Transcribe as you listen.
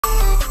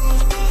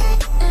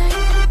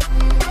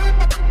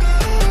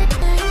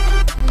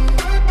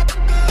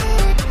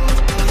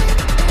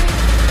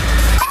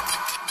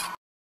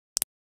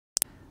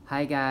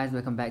Hi guys,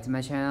 welcome back to my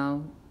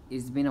channel.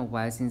 It's been a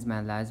while since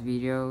my last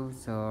video,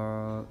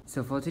 so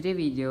for today's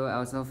video I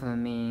also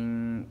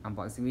filming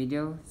unboxing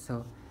video.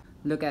 So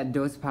look at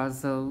those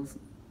parcels.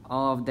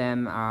 All of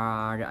them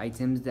are the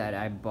items that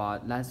I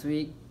bought last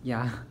week.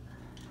 Yeah,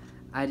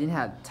 I didn't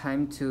have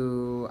time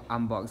to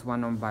unbox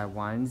one by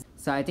one,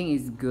 so I think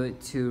it's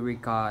good to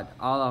record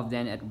all of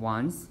them at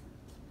once.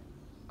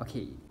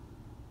 Okay.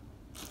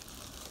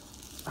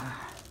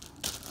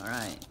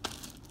 Alright.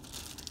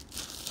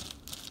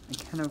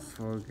 I kind of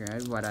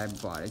forgot what I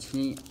bought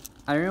actually.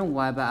 I don't know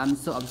why, but I'm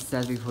so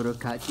obsessed with photo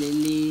cards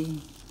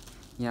lately.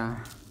 Yeah.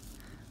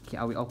 Okay,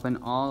 I will open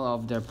all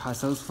of the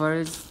parcels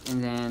first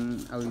and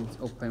then I will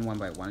open one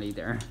by one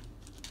later.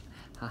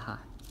 Haha.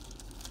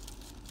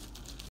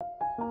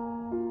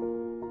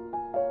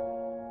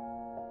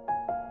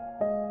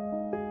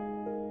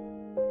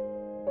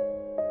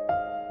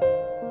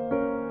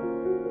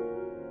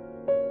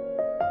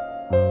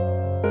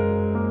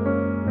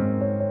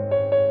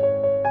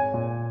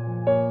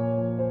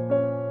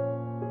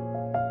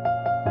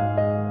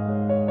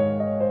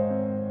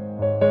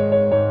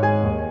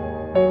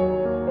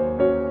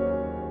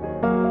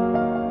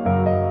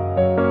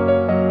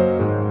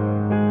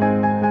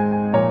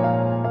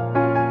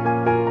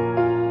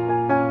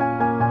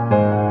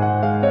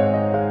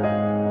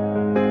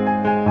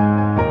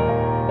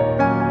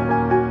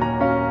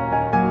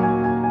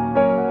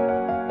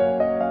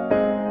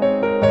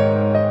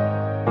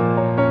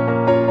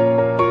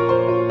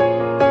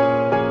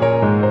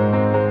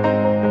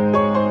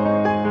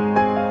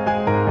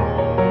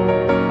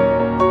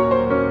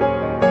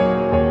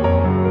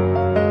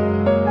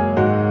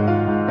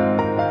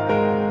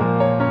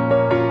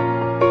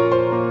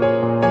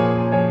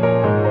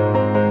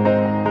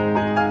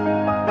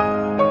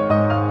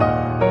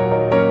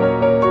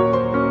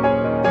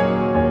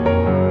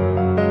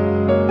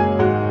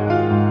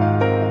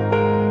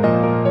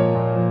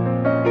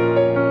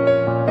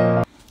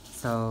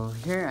 So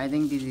here I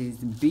think this is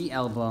B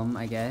album,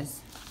 I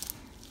guess,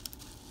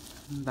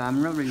 but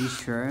I'm not really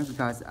sure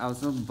because I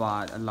also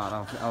bought a lot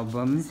of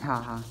albums.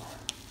 Haha.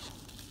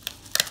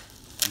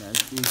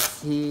 Let's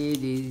just see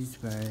this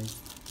first.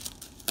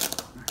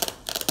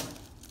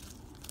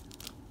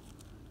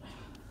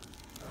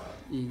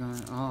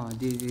 Oh,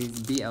 this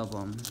is B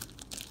album.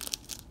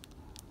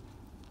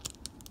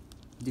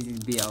 This is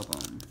B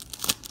album.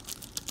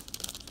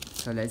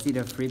 So let's see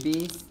the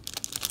freebies.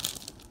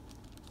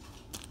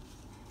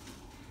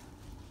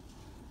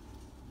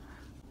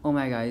 Oh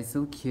my god, it's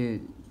so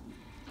cute.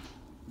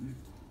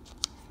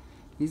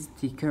 It's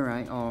sticker,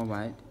 right? Or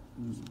what?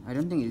 I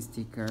don't think it's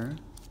sticker.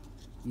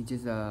 It's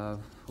just a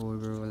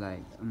photo,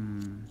 like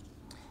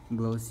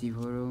glossy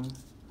photo.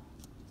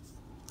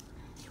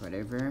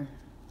 Whatever.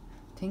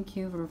 Thank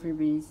you for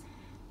freebies.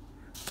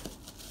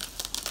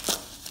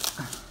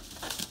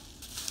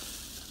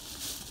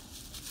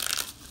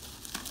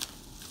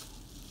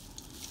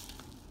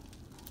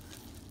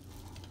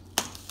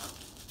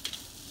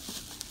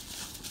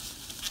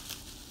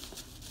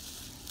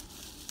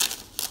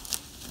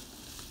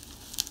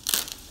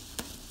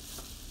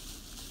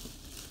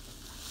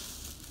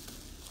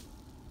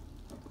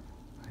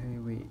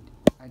 Wait,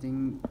 I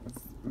think it's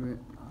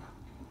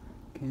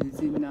can you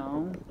see it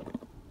now?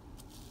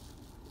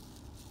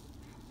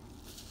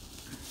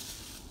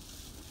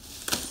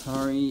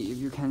 Sorry if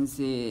you can't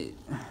see it.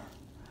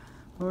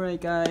 Alright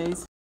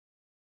guys,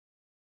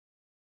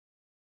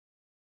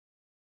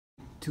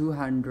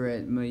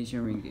 200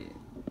 Malaysian ringgit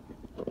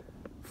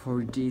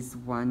for this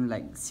one,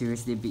 like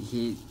seriously big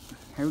hit.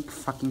 Are you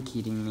fucking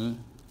kidding me?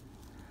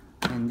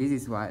 And this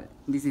is what?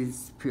 This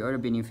is pre-order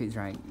benefits,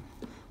 right?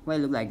 Why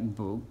look like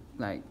book?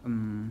 Like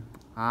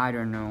I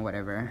don't know,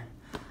 whatever.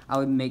 I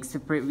would make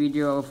separate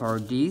video for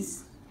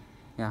this.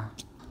 Yeah,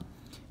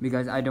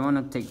 because I don't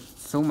want to take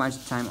so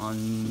much time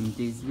on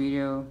this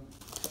video.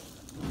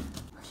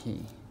 Okay,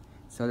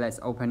 so let's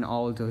open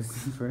all those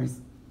first.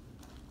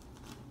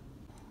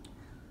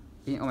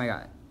 Okay, oh my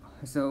god.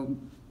 So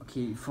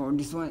okay, for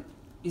this one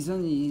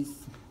is,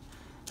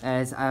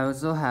 as I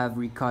also have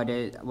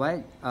recorded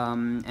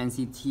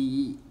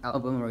NCT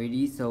album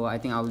already, so I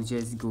think I will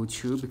just go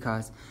through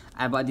because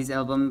I bought this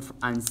album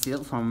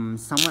unsealed from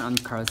someone on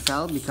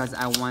Carousel because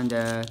I want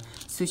the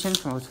Sushan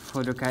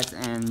photo cards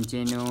and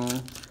Geno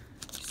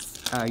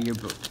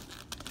yearbook.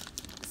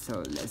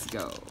 So let's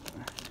go.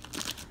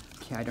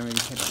 Okay, I don't really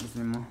care about this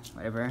anymore.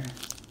 Whatever.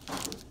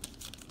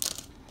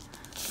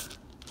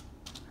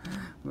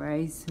 Where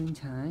is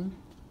Sunchan?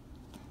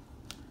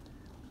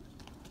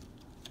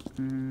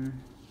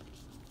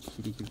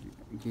 He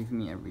give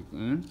me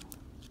everything.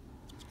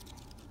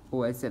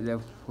 Oh, except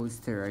the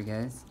poster, I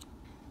guess.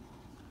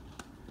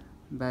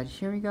 But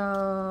here we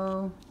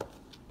go.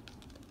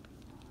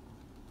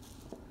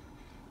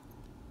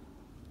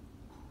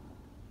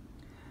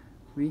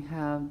 We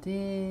have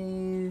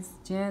this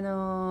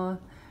channel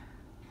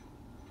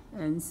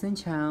and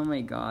Sunchan. Oh my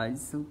god,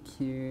 it's so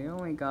cute. Oh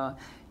my god.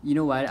 You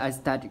know what? I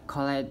start to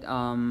collect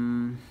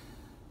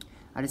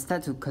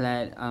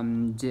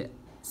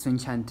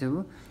Sunchan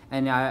too,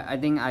 and I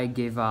think I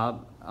gave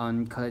up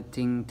on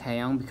collecting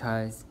Taeyong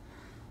because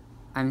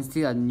I'm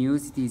still a new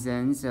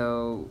citizen,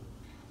 so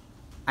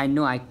I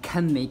know I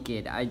can make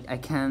it. I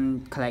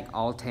can collect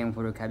all Taeyong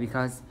photo card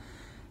because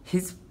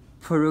his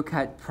photo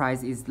card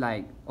price is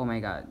like, oh my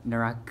god,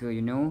 Naraka,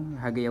 you know,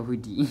 Harga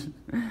Yahudi.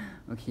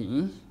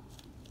 Okay.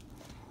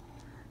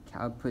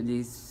 I'll put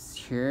this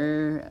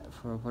here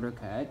for photo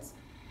cards.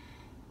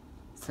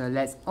 So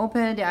let's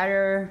open the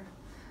other.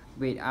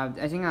 Wait,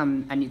 I think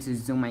I need to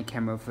zoom my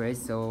camera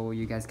first so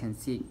you guys can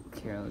see it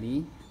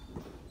clearly.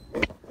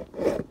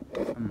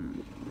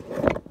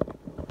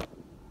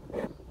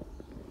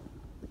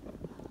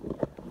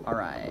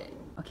 Alright.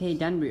 Okay,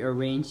 done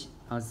rearrange.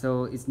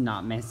 Also, it's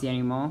not messy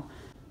anymore.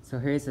 So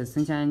here's the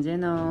Sunshine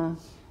Channel.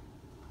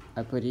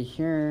 I put it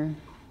here.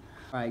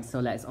 Alright, so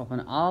let's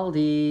open all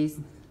these.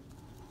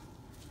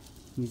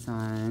 This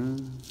one.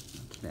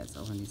 Okay, let's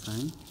open this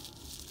one.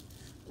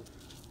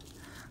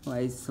 Why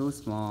it's so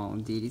small?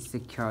 Did it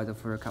secure the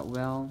photo card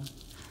well?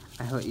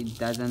 I hope it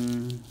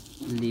doesn't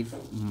leave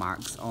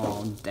marks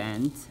or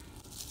dent.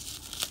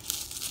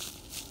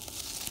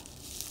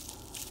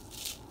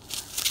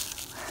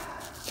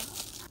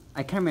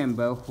 I can't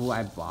remember who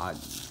I bought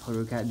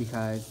photo card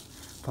because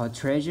for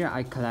treasure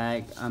I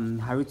collect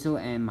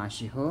Haruto and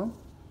Mashiho,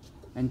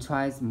 and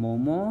twice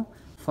Momo.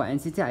 For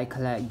NCT I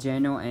collect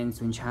Jeno and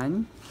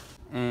Sunchan,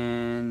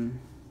 and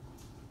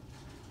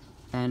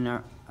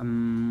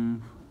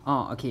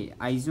oh okay,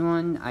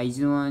 Aizuan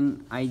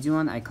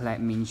I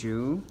collect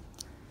Minju,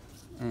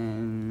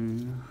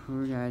 and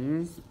who the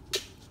others?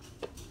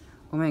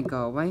 Oh my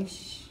god, why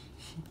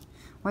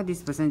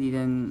this person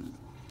didn't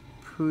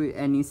put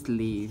any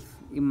sleeve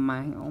in my,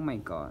 oh my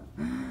god,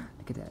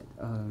 look at that.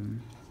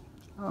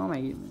 Oh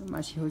my,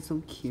 Mashiho is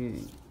so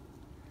cute.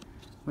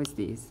 What's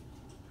this?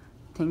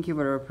 Thank you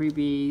for the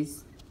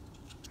freebies,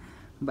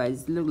 but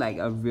it looks like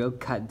a real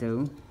cut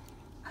though.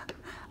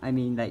 I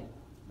mean, like,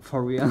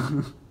 for real.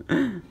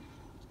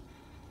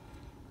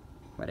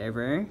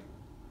 Whatever.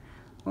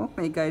 Oh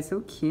my god, it's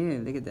so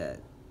cute. Look at that.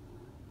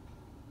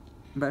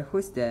 But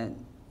who's that?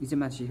 Is it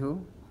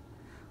Mashiho?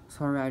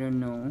 Sorry, I don't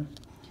know.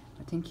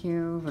 But thank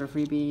you for the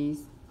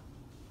freebies.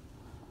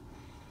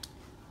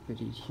 Put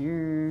it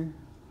here.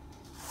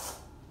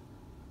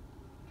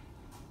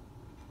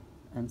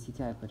 And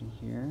CT I put it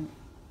here.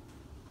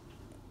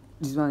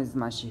 This one is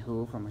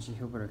Mashiho from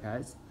Mashiho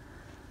Broadcast.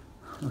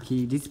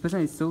 Okay, this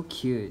person is so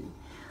cute.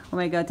 Oh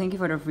my god, thank you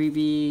for the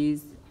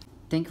freebies.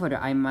 Thank you for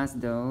the eye mask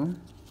though.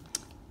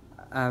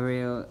 I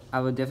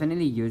will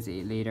definitely use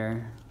it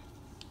later.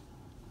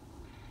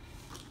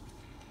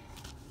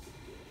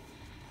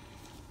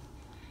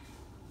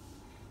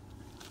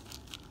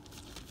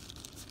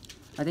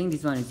 I think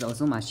this one is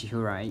also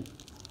Mashiho, right?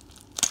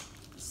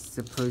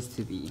 Supposed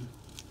to be.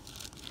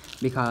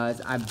 Because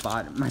I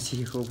bought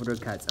Mashiho photo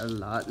cards a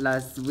lot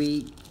last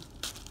week.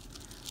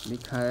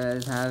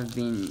 Because I've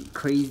been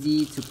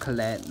crazy to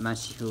collect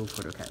Mashiho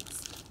photo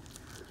cards.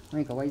 Oh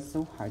my god, why is it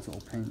so hard to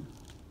open?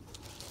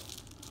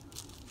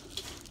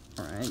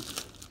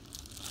 Alright.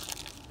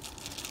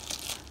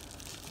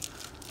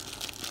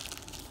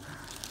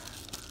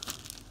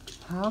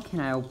 How can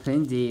I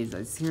open this?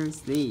 Like,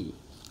 seriously.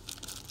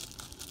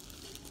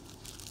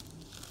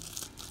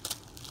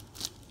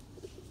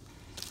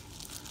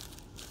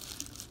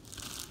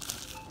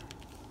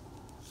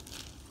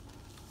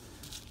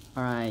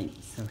 Alright,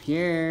 so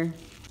here.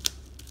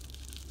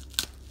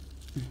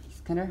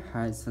 It's kind of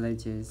hard, so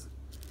let's just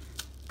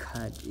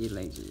cut it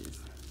like this.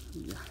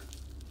 Yeah.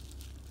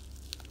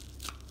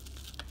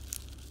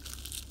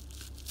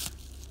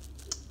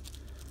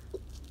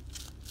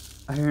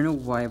 I don't know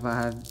why, but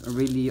I'm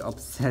really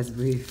obsessed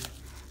with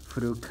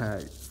photo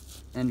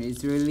cards, and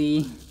it's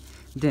really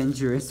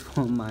dangerous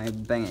for my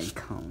bank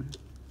account,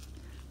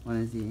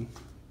 honestly.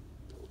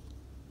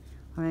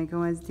 Oh my god,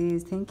 what's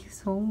this? Thank you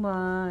so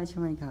much.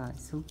 Oh my god,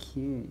 so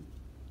cute.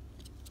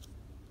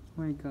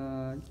 Oh my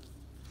god.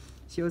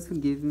 She also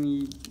gave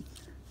me,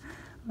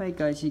 oh my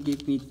god, she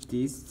gave me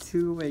this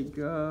too. Oh my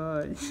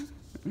god.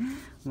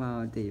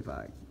 Wow,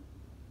 Daybug.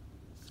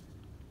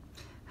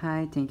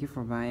 Hi, thank you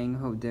for buying.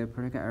 Hope the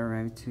product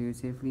arrived to you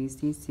safely.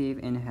 Stay safe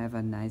and have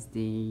a nice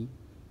day.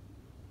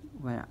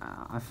 Well,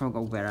 I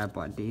forgot where I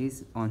bought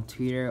this, on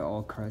Twitter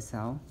or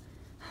Carousel.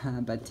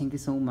 But thank you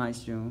so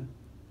much, Joe.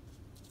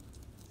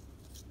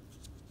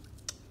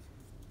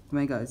 Oh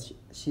my god,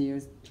 she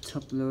used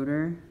top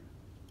loader.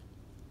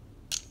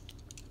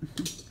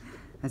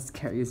 I'm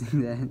scared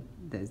using that.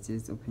 That's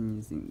just open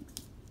using.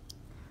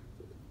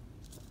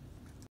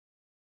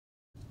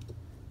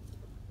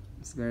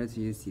 It's better to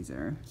use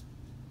scissor.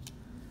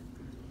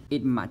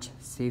 It's much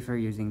safer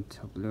using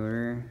top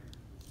loader.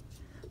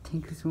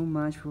 Thank you so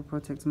much for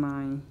protecting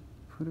my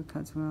photo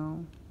cards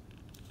well.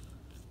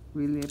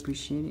 Really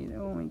appreciate it.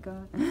 Oh my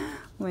god. Oh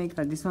my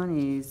god, this one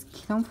is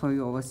Kingdom for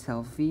You over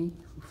Selfie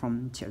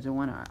from chapter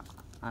 1.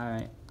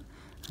 I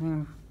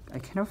kind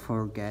of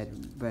forget,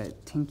 but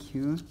thank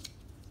you.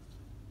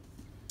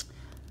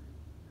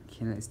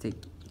 Okay, let's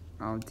take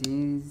out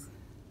this.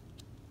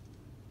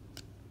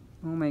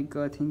 Oh my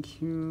god, thank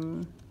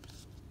you.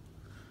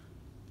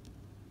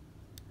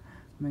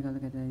 my god,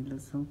 look at that, it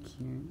looks so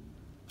cute.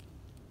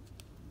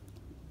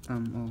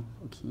 Oh,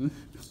 okay.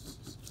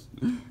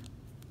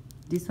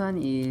 This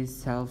one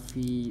is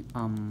selfie,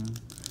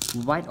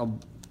 white, or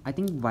I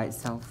think white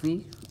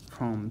selfie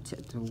from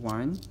chapter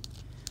 1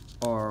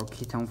 or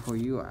Kitang for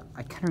you.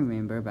 I can't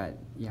remember, but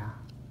yeah,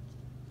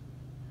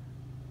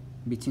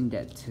 between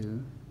that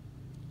two.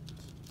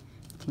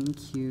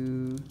 Thank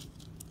you.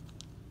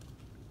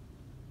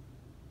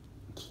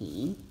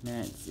 Okay,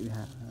 next we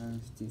have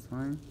this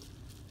one.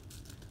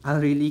 I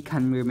really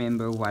can't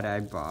remember what I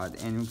bought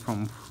and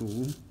from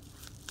who.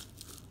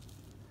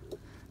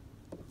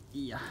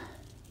 Yeah.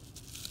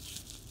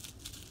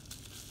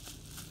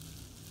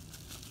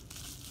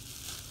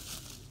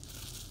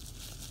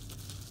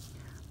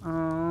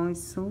 Oh,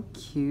 it's so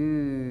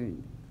cute.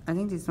 I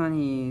think this one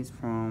is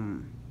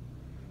from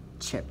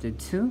chapter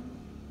 2,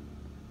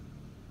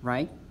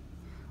 right?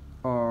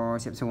 Or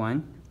chapter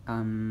 1.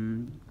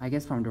 I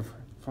guess from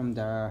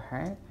the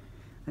hair.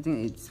 I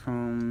think it's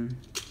from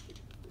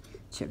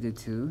chapter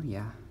 2,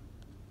 yeah.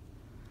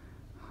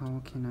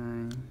 How can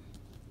I?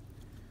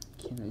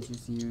 Okay, let's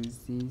just use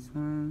this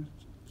one.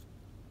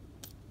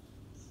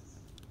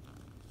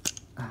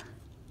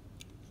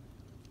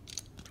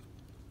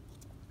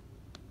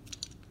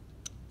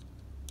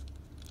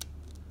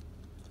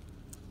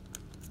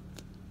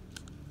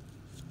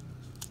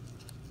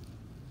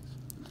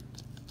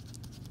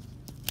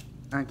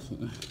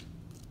 Okay.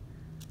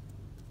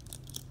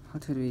 How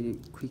to read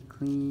it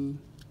quickly?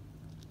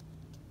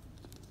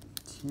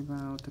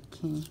 About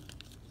okay.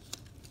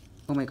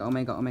 Oh my god, oh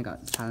my god, oh my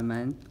god,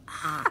 Salman.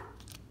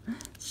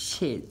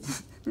 Shit.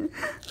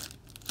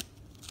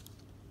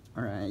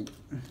 Alright.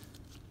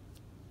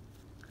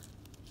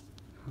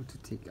 How to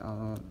take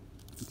out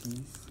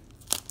this?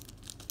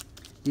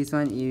 This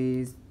one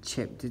is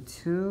chapter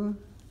 2.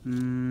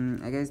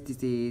 I guess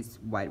this is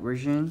white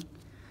version.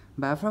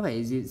 But I forgot,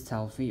 is it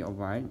selfie or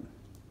what?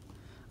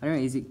 I don't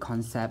know, is it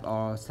concept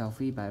or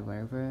selfie, but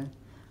whatever.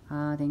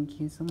 Thank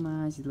you so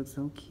much. It looks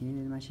so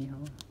cute,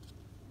 Mashiho.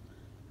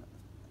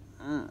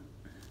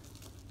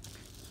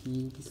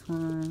 Okay, this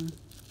one.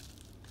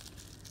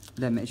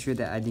 Let's make sure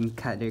that I didn't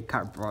cut the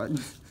cardboard.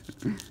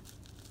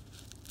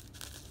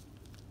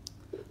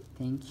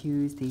 Thank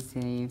you, stay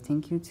safe.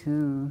 Thank you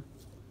too.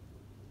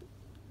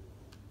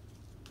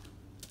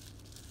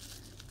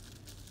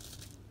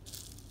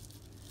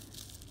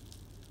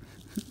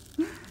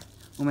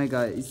 Oh my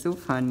god, it's so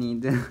funny.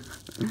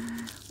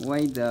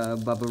 Why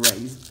the bubble wrap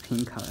is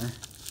pink color?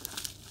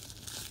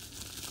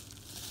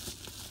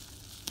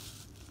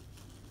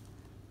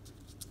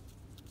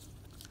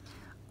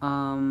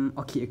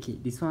 Okay,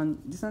 this one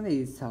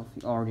is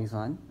selfie, or this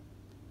one.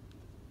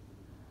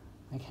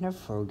 I kind of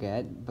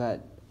forget,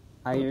 but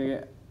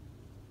I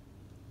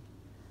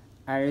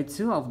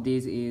two of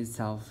these is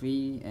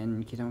selfie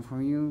and Kitang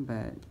for you,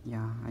 but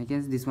yeah, I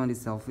guess this one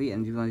is selfie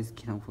and this one is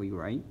Kitang for you,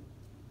 right?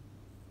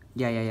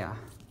 Yeah.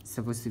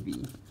 Supposed to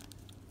be.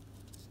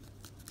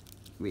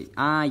 Wait,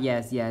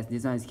 yes,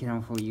 this one is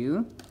Kitang for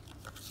you.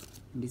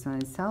 This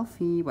one is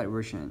selfie, white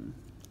version.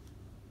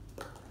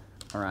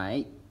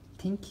 Alright,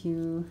 thank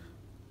you.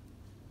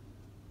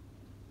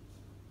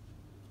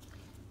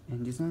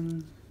 And this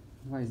one,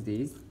 what is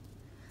this?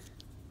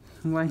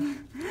 Why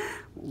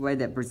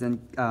that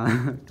person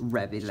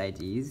wrap it like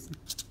this?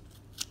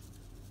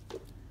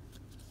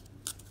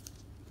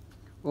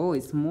 Oh,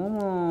 it's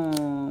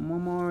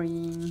Momori.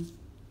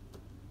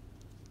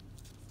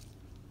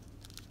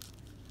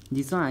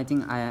 This one I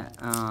think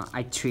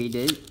I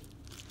traded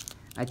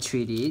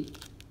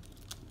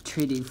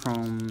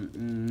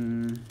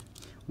from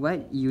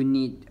what you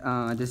need.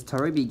 The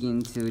story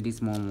begins to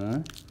this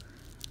Momo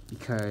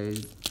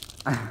because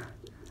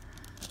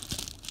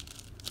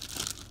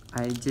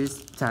I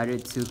just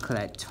started to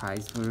collect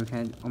twice for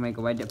cat. Oh my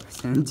god, why that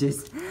person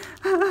just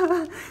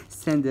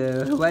send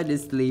the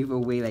sleeve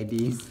away like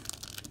this?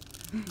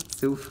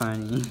 So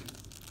funny.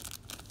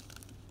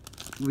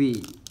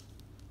 Wait,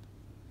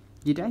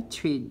 did I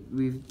trade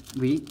with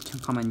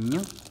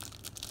잠깐만요?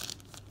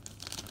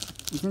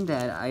 Isn't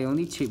that I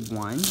only trade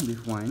one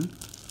with one?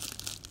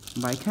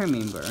 But I can't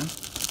remember.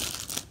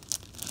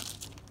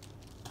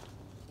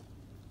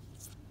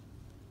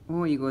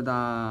 Oh,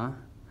 이거다.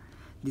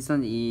 This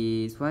one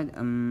is what? I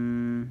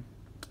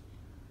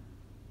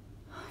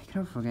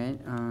can't forget.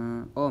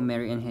 Oh,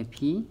 Merry and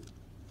Happy.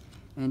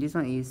 And this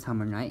one is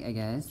Summer Night, I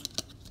guess.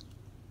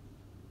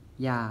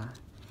 Yeah.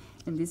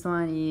 And this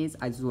one is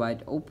Eyes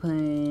Wide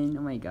Open.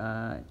 Oh my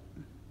god.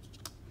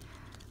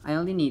 I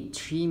only need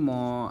 3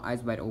 more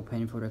Eyes Wide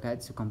Open photo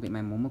cards to complete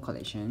my Momo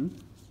collection.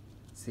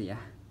 So yeah.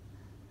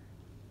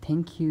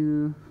 Thank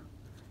you.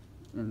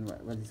 And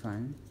what is this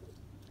one?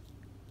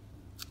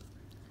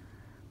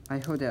 I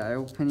hope that I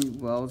open it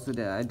well so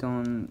that I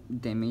don't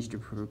damage the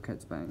photo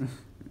cards by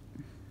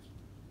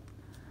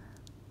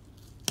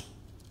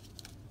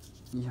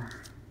yeah.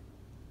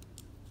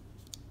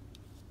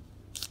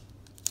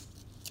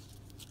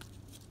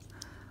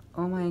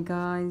 Oh my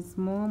god, it's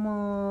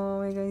Momo. Oh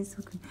my god, it's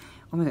so good.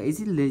 Oh my god, is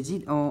it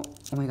legit? Oh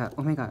my god,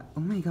 oh my god, oh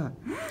my god.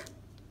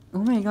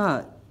 Oh my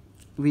god.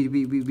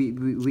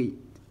 Wait.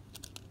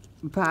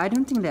 But I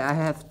don't think that I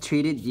have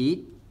traded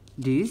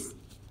this.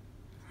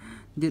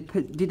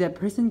 Did that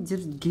person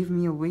just give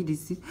me away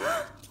this?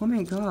 Oh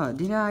my god,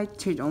 did I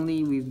trade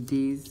only with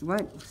this?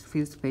 What?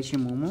 Feel special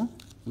Momo?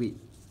 Wait.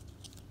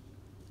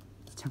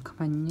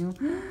 잠깐만요.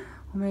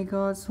 Oh my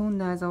god, so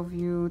nice of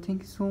you.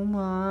 Thank you so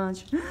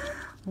much.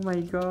 Oh my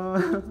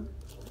god.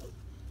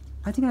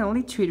 I think I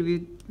only trade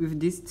with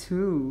these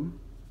two.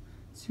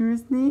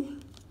 Seriously?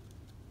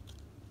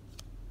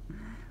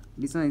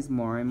 This one is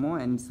more and more,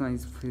 and this one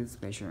is feel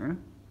special.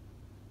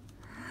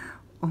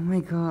 Oh my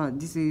god,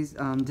 this is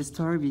the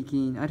story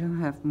begin. I don't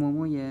have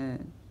Momo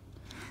yet.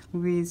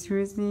 Wait,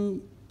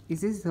 seriously?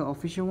 Is this the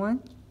official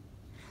one?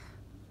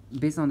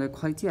 Based on the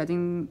quality, I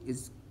think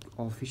it's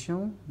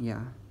official.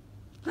 Yeah.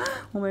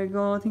 Oh my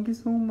god, thank you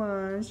so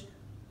much.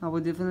 I will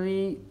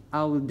definitely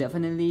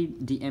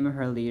DM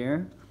her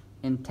later,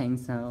 and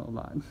thanks her a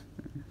lot.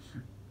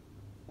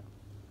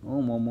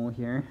 Oh, Momo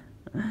here.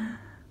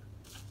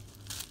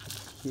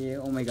 Okay,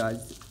 oh my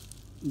god,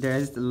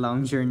 there's a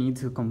long journey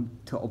to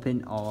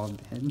open all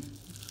of them.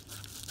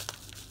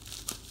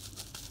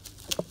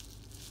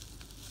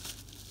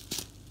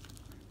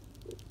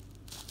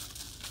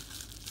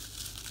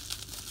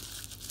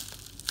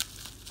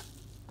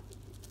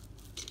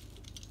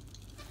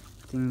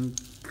 I think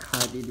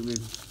cut it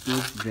with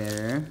this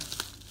better.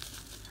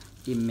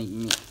 It make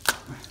me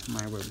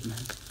my work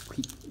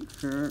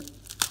quicker.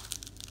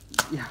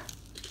 Yeah.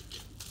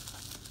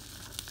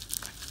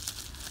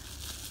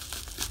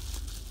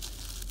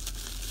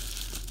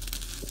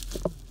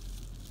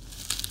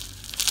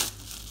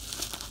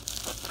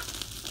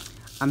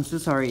 I'm so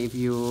sorry if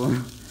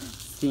you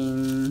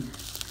see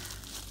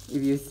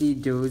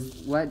those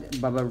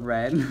bubble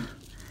wrap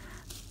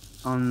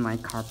on my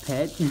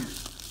carpet.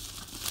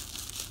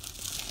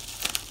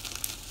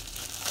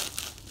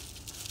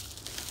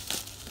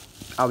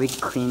 I will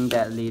clean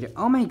that later.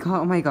 Oh my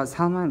god,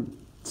 Salman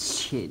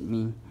shit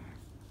me.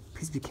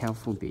 Please be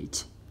careful,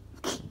 bitch.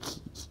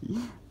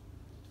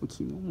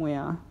 Okay,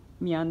 모모야.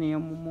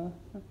 미안해요, 모모.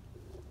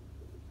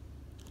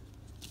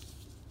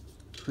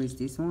 Who is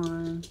this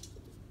one?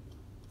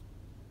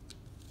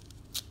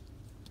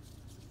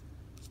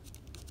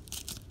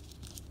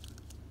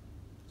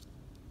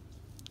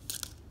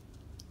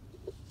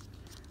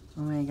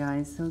 Oh my god,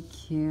 it's so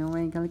cute. Oh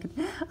my god, look at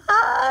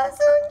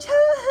so cute.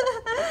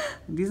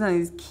 This one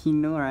is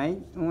Kino, right?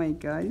 Oh my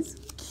god, it's so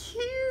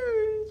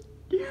cute.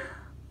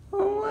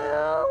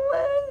 Oh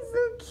my, it's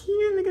so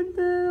cute. Look at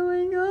that. Oh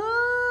my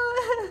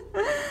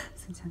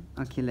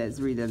god. Okay, let's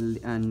read the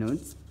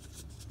notes.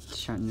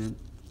 Short note.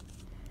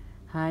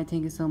 Hi,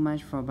 thank you so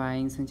much for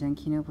buying Sunchan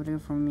Kino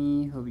product from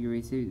me. Hope you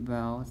receive it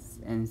well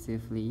and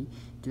safely.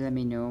 Do let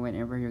me know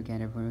whenever you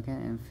get a product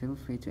and feel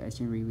free to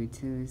exchange review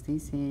too. Stay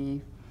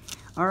safe.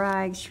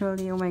 Alright,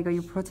 surely. Oh my god,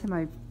 you protect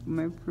my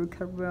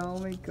product well.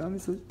 Oh my god, I'm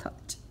so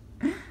touched.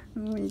 Oh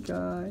my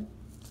god.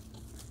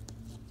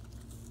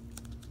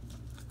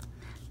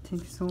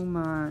 Thank you so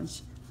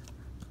much.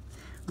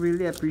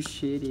 Really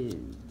appreciate it.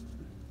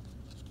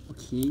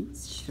 Okay,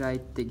 should I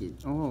take it?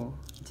 Oh,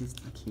 just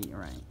okay,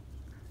 alright.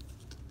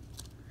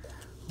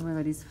 Oh my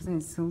god, this person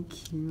is so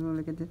cute.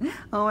 Look at that.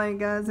 Oh my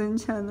god,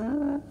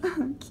 Sunchana.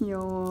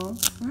 귀여워.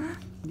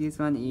 This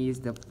one is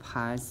the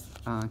past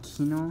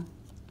Kino.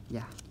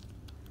 Yeah.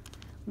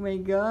 Oh my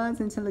god,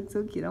 Sunchana looks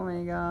so cute. Oh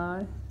my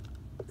god.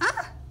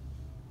 Ah!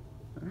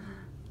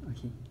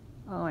 Okay.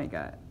 Oh my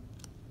god.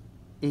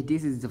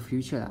 This is the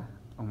future.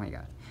 Oh my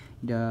god.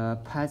 The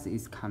past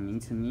is coming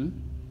to me.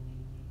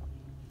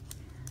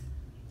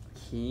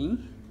 Okay.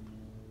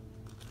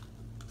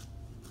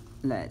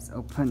 Let's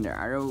open the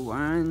other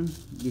one.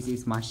 This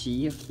is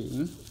Mashi,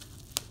 okay.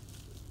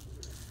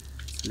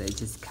 Let's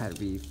just cut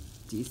with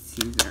this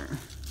scissor.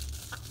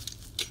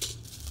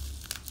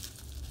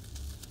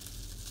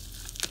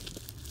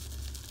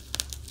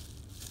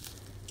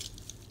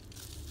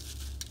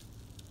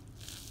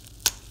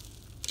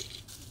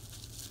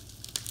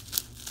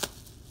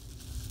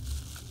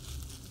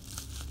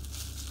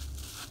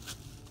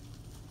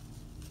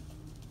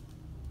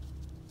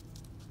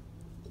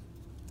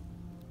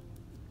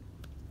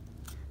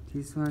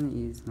 This one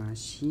is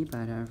Mashi,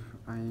 but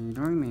I don't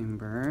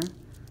remember.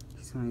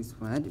 This one is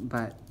what?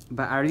 But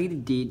I already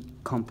did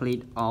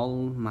complete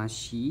all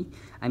Mashi.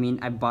 I mean,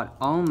 I bought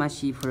all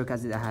Mashi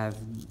products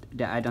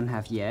that I don't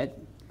have yet.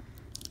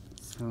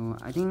 So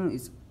I think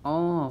it's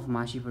all of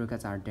Mashi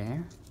products are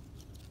there.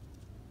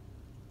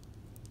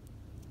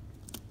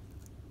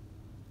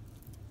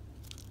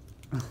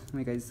 Oh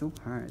my god, it's so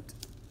hard.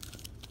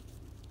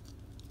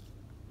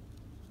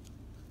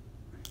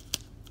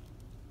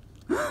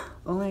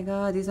 Oh my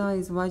god, this one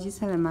is YG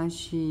selling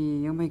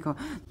Mashi. Oh my god,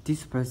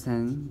 this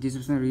person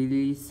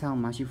really sell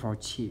Mashi for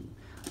cheap.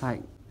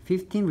 Like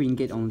 15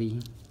 ringgit only.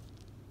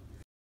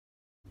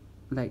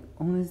 Like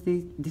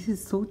honestly, this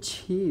is so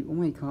cheap. Oh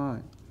my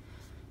god.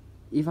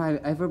 If I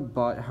ever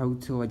bought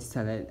Haruto YG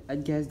salad, I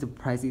guess the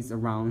price is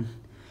around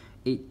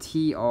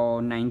 80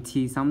 or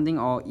 90 something,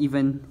 or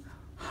even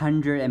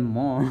 100 and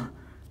more.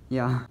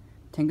 Yeah.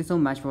 Thank you so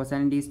much for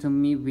sending this to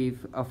me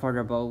with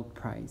affordable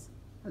price.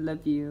 I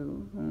love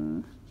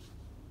you.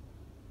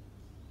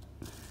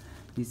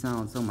 This one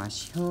also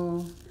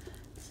Machiho.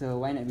 So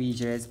why not we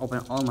just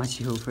open all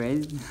Machiho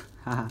first?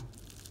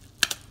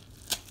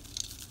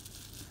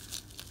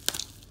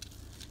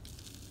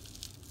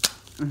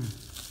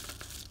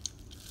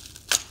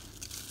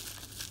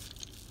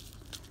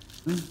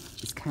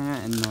 It's kind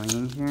of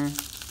annoying here.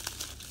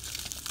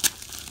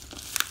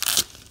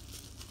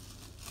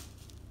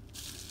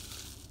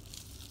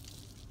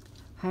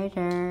 Hi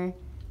there.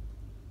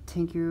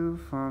 Thank you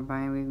for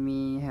buying with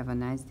me. Have a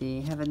nice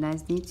day. Have a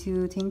nice day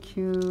too. Thank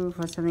you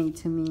for selling it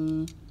to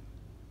me.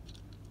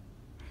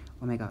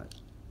 Oh my god.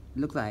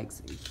 Look like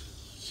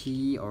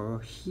she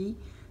or he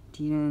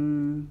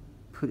didn't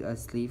put a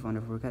sleeve on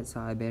the forecast, so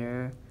I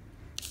better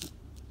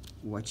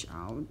watch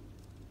out.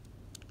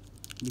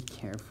 Be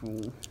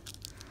careful.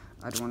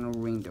 I don't want to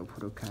ring the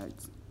photo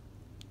cards.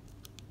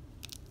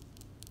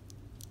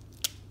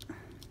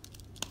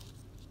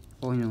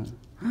 Oh no.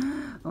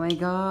 Oh my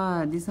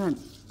god, this one.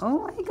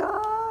 Oh my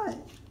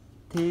god.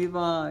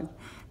 대박.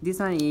 This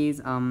one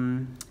is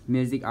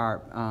music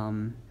art.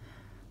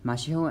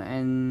 Machiho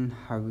and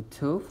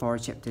Haruto for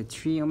chapter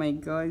 3. Oh my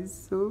god,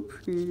 it's so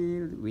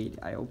pretty. Wait,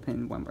 I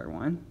open one by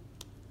one.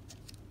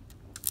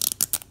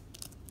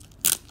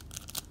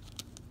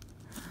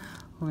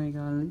 Oh my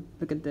god,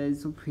 look at that,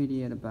 it's so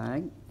pretty at the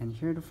back. And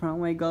here at the front,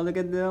 oh my god, look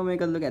at the, oh my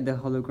god, look at the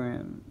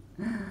hologram.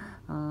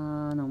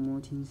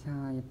 너무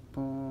진짜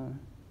예뻐.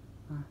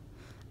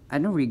 I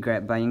don't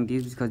regret buying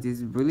this because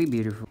it's really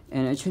beautiful.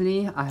 And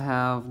actually, I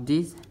have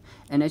this.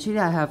 And actually,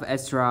 I have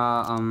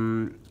extra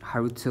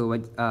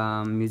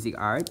Haruto music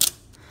art.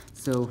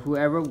 So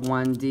whoever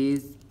wants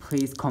this,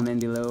 please comment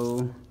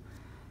below.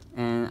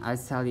 And I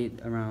sell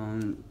it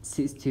around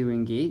 60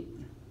 ringgit.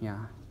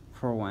 Yeah,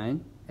 for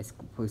one as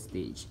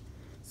postage.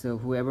 So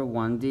whoever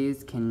wants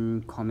this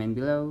can comment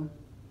below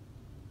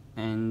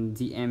and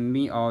DM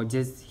me or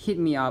just hit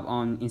me up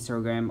on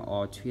Instagram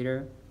or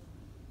Twitter.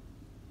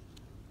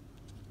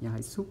 Yeah,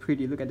 it's so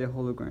pretty. Look at the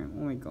hologram.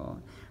 Oh my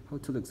god, how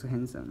to look so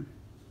handsome.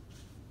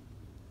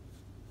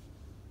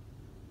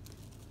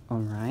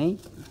 Alright,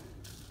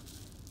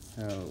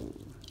 so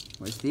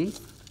what's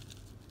this?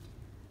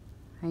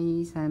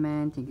 Hi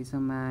Simon, thank you so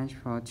much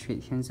for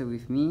trade handsome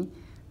with me.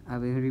 I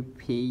will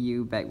repay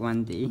you back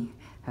one day.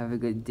 Have a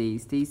good day,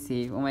 stay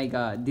safe. Oh my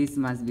god, this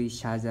must be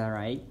Shaja,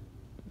 right?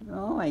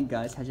 Oh my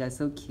god, Shaja is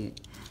so cute.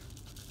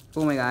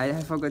 Oh my god,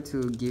 I forgot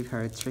to give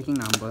her a tracking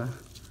number.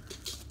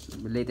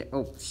 Later.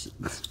 Oh shit.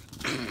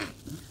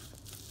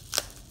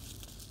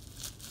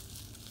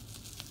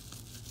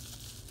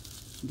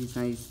 This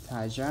one is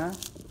Taja,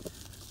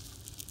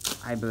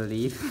 I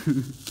believe.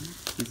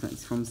 This one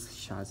is from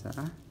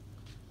Shaza.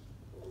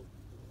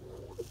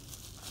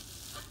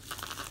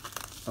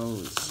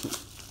 Oh shit.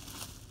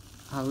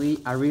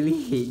 I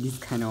really hate this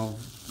kind of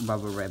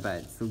bubble wrap,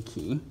 but it's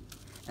okay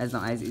as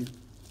long as it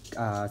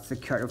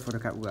secured the photo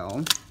card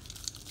well.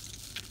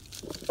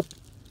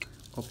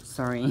 Oh,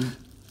 sorry.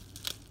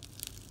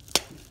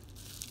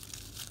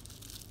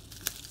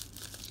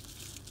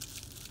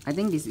 I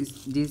think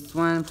this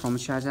one from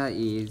Shaja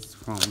is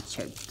from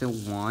chapter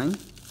 1.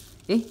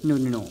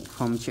 No,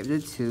 from chapter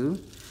 2.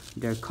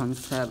 The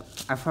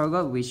concept, I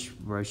forgot which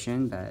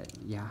version, but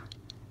yeah,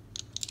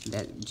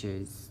 that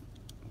just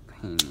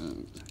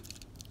painted.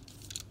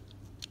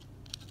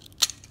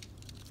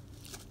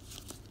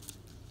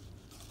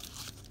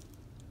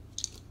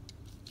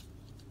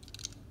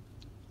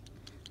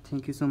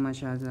 Thank you so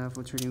much, Shaja,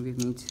 for trading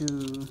with me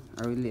too.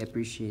 I really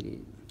appreciate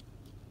it.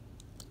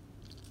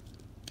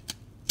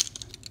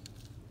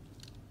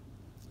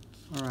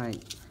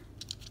 Alright,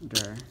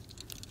 there.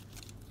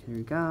 Here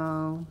we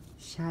go.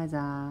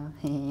 Shaza.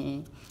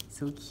 Hey,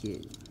 so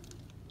cute.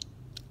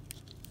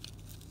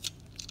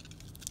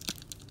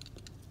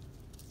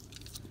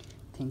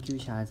 Thank you,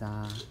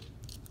 Shaza.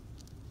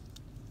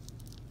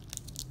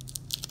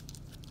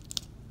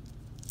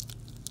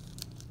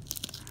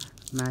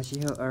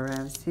 Machiho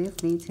arrived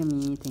safely to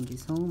me. Thank you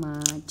so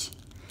much.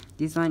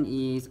 This one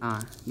is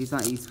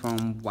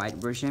from white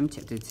version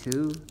chapter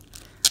 2.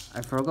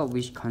 I forgot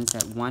which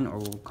concept 1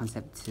 or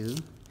concept 2,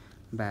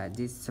 but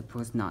this is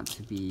supposed not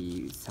to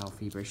be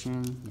selfie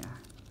version. Yeah,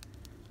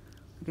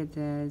 look at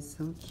that,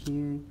 so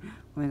cute.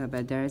 Oh my god,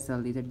 but there's a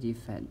little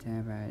defect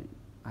there, but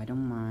I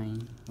don't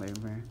mind,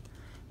 whatever,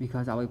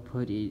 because I will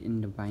put it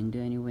in the binder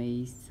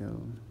anyway, so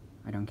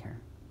I don't care,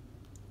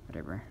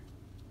 whatever.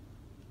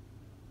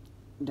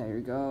 There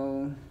you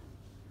go.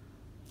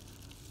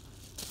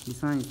 This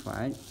one is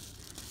what?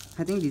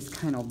 I think this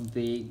kind of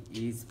big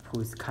is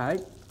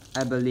postcard.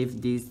 I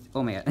believe this,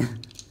 oh my god.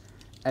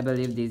 I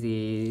believe this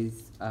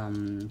is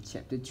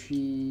chapter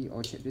 3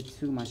 or chapter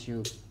 2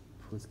 Machiho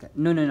postcard.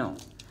 No.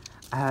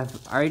 I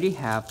already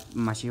have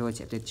Machiho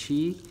chapter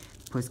 3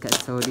 postcard,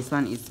 so this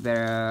one is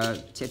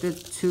better chapter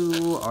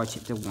 2 or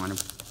chapter 1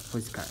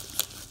 postcard.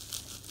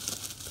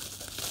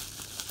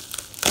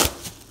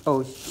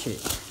 Oh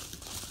shit.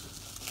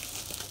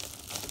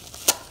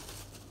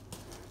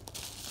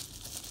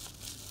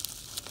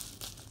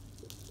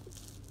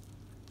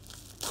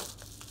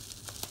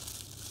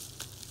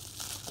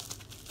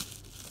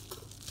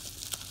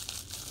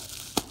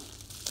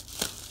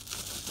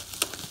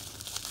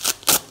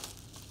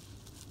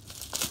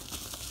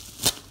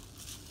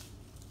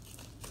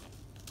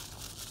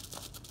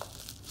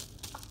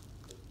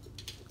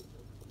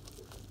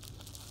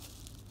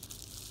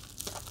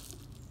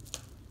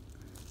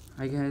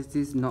 I guess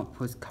this is not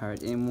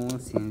postcard anymore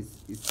since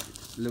it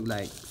look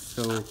like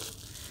so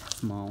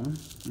small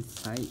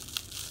inside.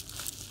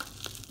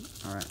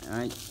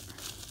 Alright,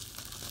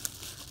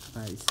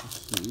 but it's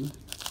okay.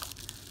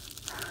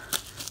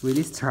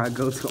 Really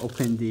struggle to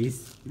open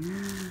this.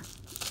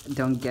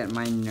 Don't get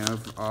my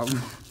nerve up.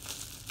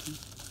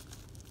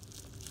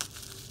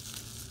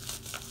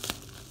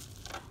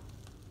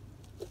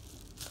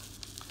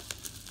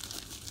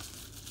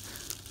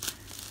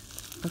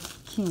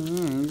 Okay,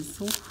 it's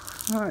so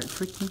hard,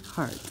 freaking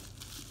hard.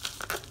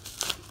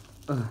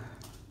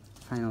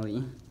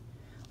 Finally.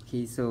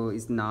 Okay, so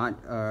it's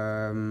not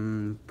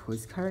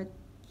postcard.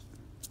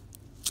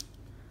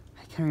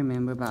 I can't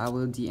remember, but I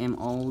will DM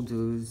all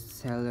those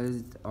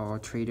sellers or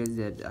traders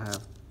that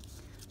have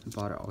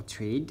bought or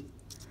trade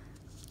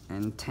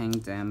and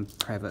thank them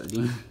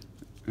privately.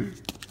 I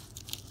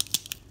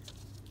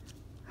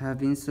have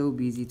been so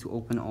busy to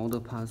open all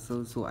the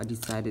parcels, so I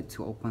decided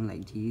to open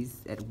like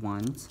this at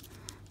once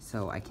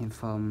so I can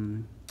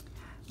film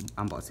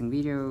unboxing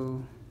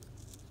video.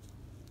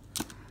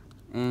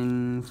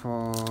 And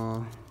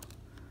for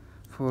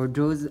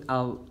those,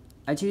 I'll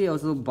actually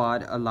also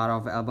bought a lot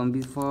of album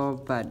before,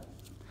 but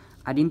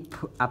I didn't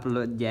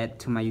upload yet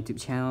to my YouTube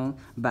channel,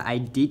 but I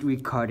did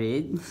record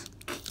it.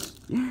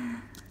 So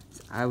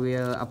I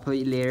will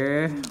upload it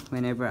later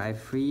whenever I'm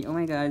free. Oh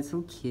my god,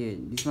 so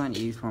cute. This one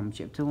is from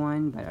chapter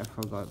 1, but I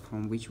forgot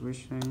from which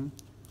version.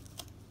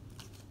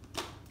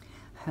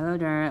 Hello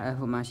there, I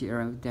hope Mashi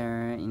arrived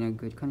there in a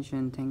good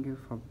condition.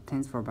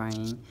 Thanks for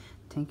buying.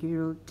 Thank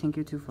you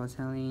too for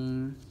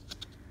selling.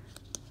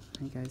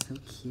 Oh my god, so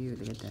cute.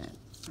 Look at that.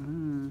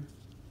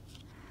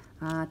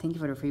 Thank you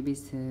for the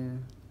freebies too.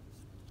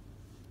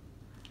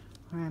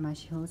 Alright,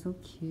 Mashi, so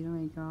cute. Oh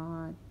my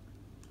god.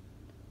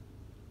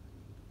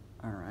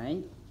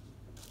 Alright.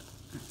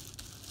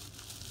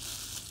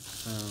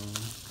 So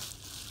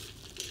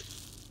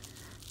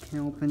can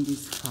I open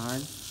this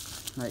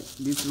fast? Like,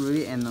 this is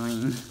really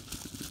annoying.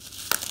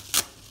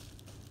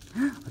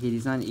 Okay,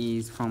 this one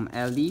is from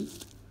LD.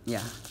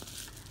 Yeah.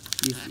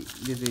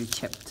 This is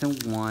chapter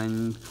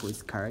 1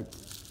 postcard.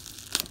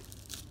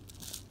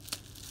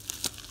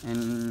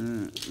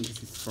 And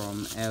this is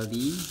from LD.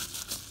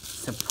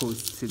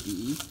 Supposed to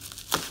be.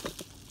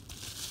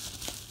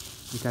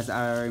 Because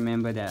I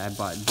remember that I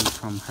bought this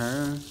from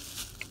her.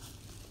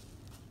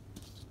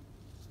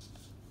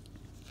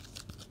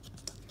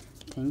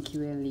 Thank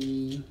you,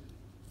 Ellie.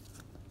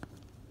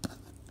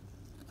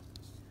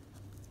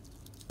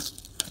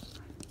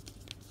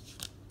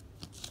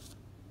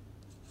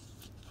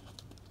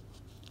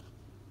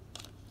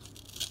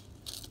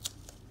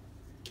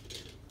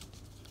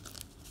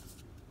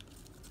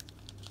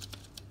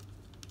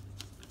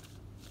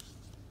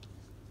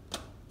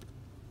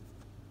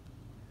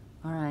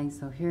 Alright,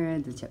 so here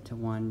is the chapter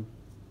 1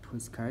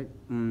 postcard.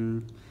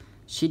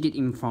 She did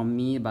inform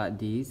me about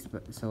this,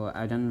 but so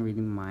I don't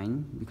really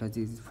mind because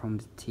this is from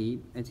the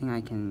tape. I think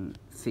I can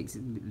fix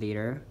it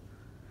later.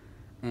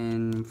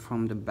 And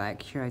from the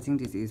back here, I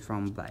think this is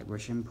from black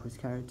version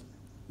postcard.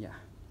 Yeah.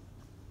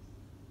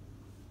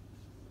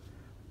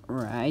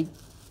 Alright.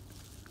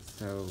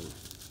 So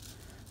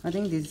I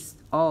think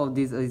all of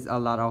this is a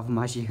lot of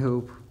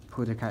Mashiho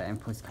postcard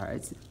and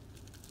postcards.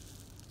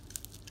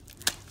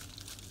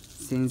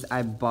 Since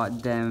I bought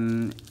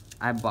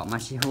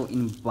Mashiho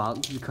in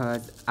bulk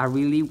because I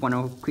really want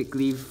to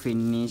quickly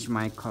finish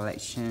my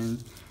collection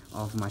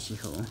of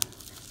Mashiho,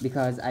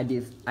 because I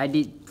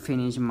did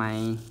finish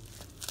my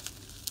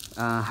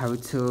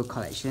Haruto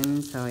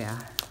collection. So yeah,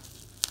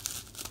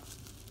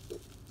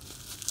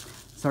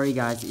 sorry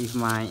guys if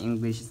my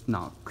English is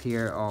not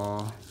clear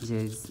or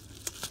just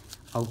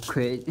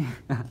awkward.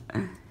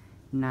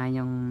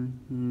 Nayon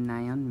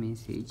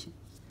message.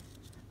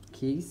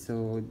 Okay,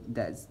 so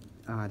that's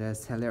the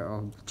seller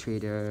of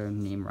trader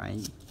name,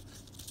 right?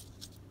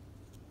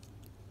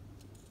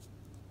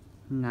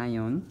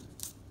 Nayon.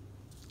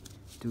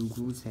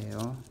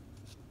 누구세요?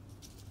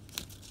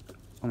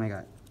 Oh my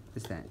god,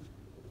 what's that?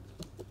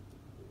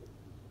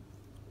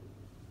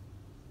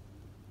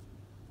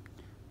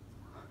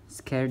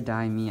 Scared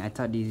die me. I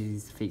thought this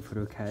is fake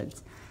photo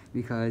cards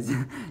because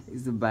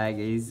the bag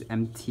is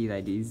empty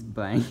like this,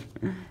 but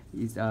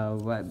it's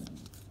what?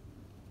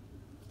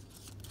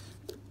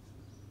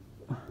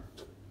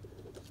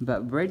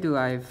 But where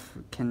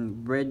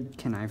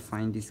can I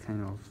find this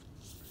kind of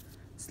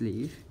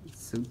sleeve?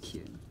 It's so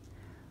cute.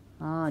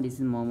 This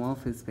is Momo,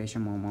 feel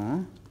special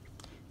Momo.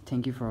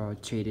 Thank you for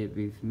trading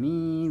with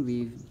me,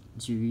 with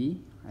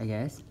Jui, I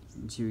guess.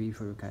 Jui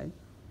for card.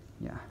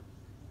 Yeah.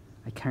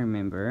 I can't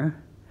remember,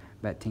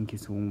 but thank you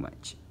so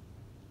much.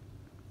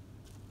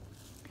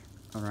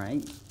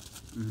 Alright.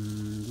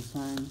 This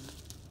one.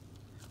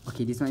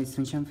 Okay, this one is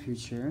Sunshine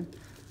Future.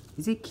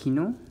 Is it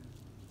Kino?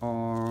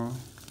 Or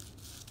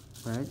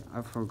what?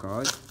 I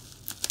forgot.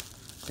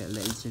 But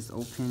let's just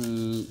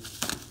open it.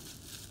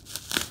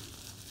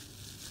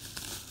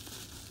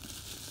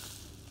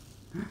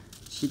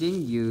 She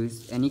didn't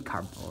use any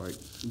cardboard,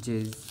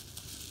 just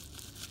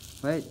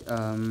what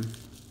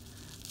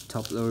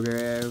top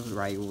loader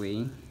right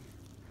away.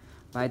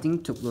 But I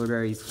think top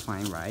loader is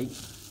fine, right?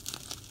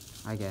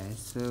 I guess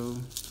so.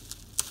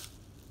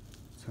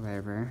 So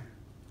whatever,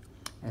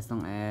 as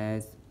long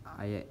as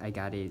I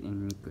got it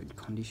in good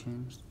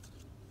condition.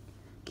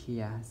 Okay,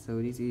 yeah.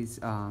 So this is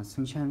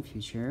Sunshine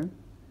Future.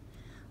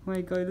 Oh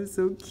my god, it's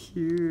so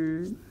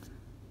cute.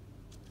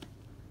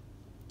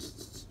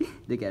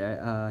 Look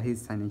at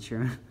his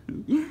signature.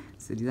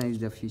 So this one is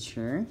the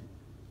future,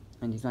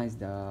 and this one is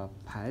the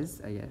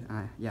past. I guess.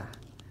 Yeah.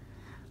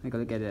 Oh my god,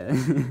 look at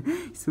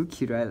that. So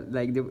cute, right?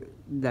 Like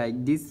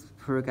this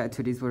photo card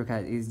to this photo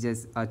card is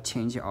just a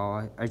change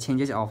or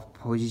changes of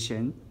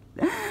position.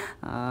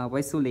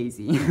 Why so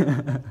lazy?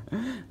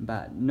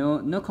 But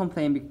no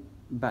complaint.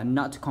 But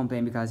not to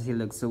complain because he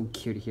looks so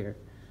cute here.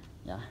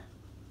 Yeah.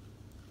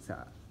 So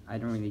I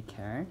don't really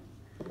care.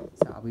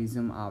 So I will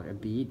zoom out a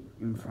bit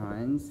in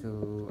front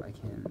so I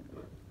can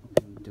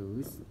open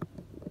those.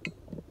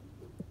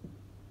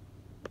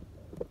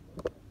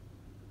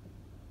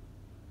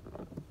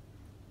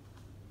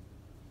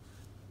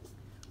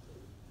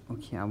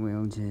 Okay, I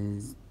will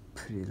just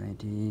put it like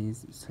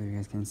this so you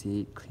guys can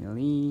see it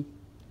clearly.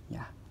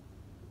 Yeah.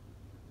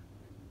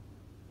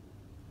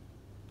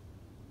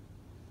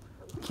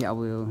 Okay, I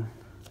will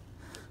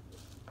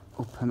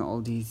open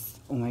all these.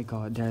 Oh my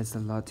god, there's a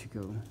lot to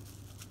go.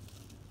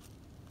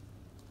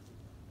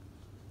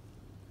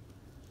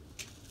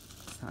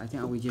 So I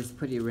think I will just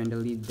put it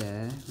randomly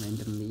there,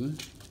 randomly.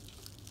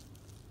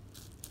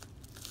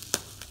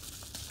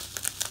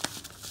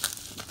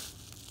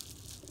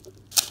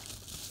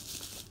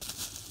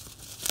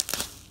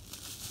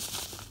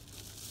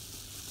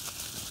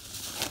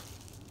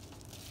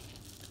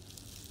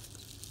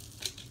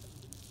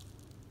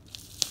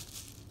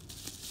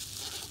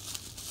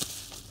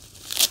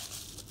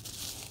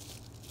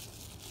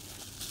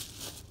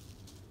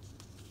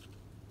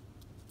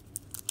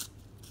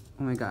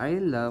 Oh my god, I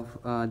love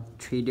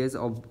traders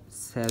or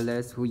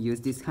sellers who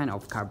use this kind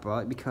of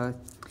cardboard because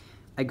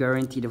I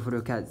guarantee the photo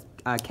cards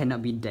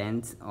cannot be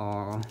dent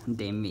or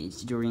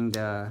damaged during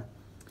the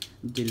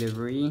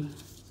delivery.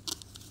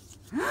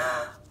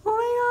 Oh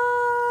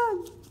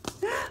my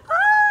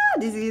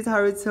god! This is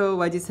Haruto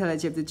YG Salad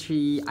Chapter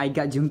 3. I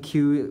got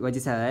Junkyu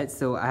YG Salad,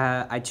 so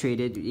I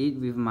traded it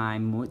with my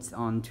moods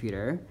on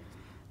Twitter.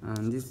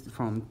 This is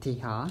from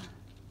Tiha.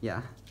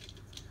 Yeah.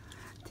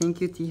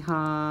 Thank you,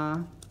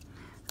 Tiha.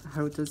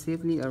 Haruto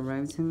safely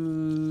arrived to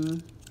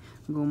me.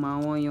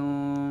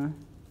 Gomawo.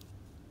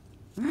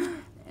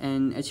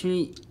 And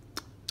actually,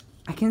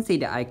 I can say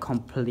that I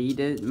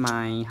completed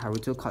my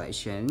Haruto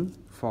collection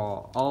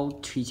for all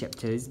 3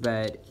 chapters,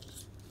 but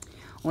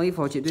only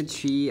for chapter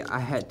 3 I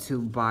had to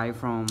buy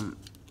from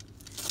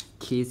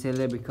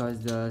K-seller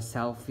because the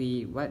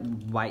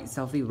white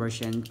selfie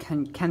version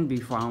can be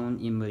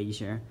found in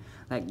Malaysia.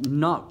 Like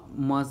not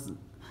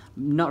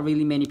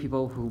really many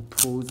people who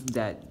post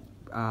that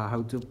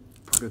Haruto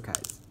photo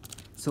cards,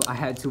 so I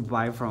had to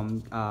buy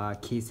from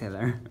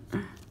K-seller.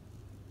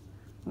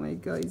 Oh my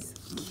god, it's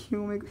so cute.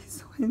 Oh my god, he's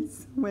so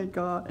handsome. Oh my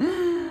god,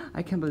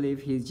 I can't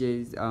believe he's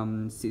just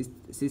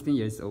 16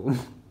 years old.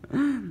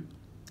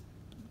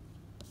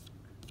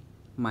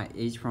 My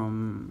age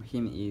from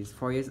him is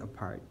 4 years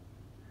apart.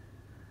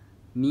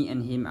 Me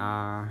and him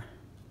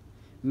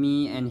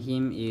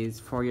is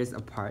 4 years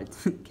apart.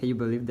 Can you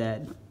believe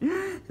that?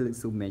 He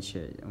looks so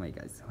mature. Oh my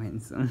god, so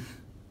handsome.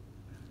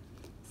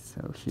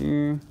 So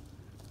here,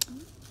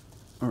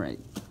 all right.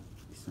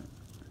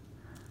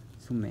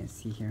 So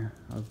messy here.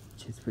 I'll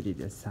just put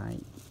it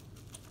aside.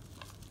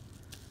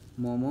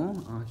 Momo.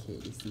 Okay,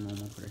 this is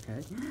Momo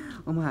photocard.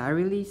 Oh my, I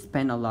really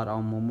spent a lot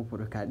on Momo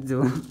photocard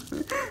though.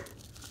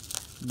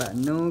 But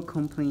no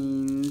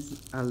complaints.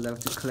 I love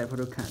to collect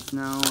photocards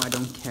now. I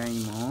don't care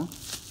anymore.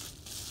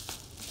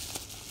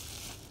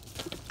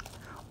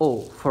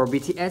 Oh, for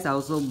BTS, I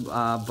also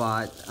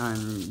bought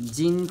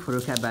Jin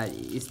photocard, but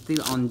it's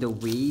still on the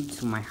way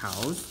to my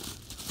house.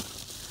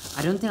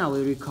 I don't think I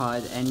will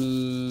record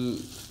any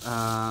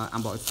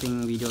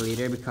unboxing video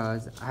later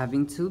because I've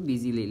been too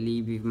busy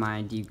lately with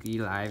my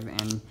degree life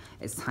and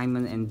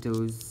assignment and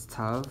those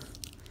stuff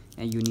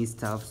and uni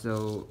stuff,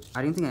 so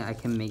I don't think I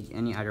can make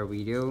any other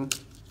video.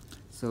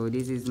 So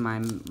this is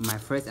my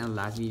first and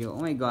last video.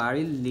 Oh my god,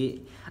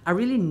 I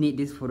really need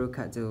this photo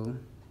card though.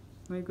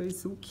 Oh my god,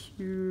 it's so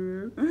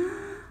cute.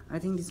 I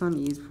think this one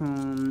is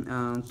from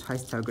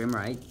Instagram,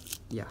 right?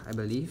 Yeah, I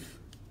believe.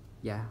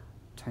 Yeah,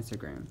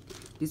 Instagram.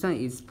 This one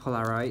is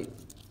Polaroid,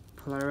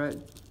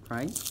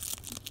 right?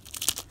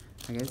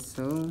 I guess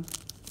so.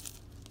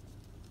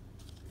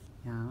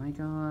 Yeah, oh my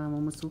god, I'm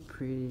almost so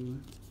pretty.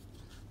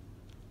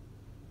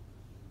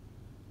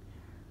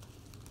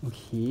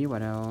 Okay,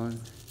 what else?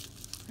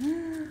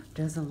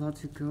 There's a lot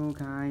to go,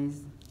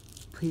 guys.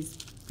 Please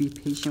be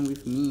patient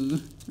with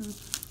me.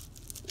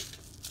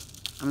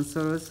 I'm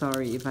so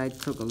sorry if I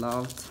took a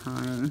lot of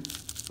time.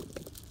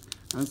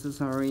 I'm so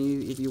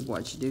sorry if you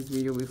watched this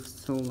video with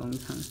so long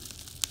time.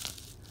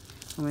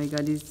 Oh my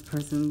god, this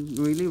person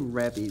really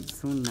wrapped it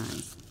so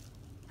nice.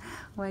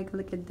 Oh my god,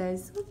 look at that,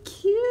 it's so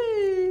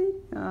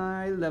cute. Oh,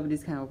 I love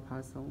this kind of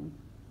puzzle.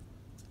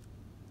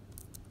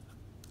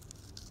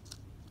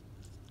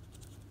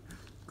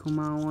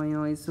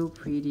 고마워요. It's so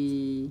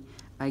pretty.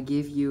 I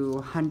give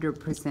you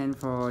 100%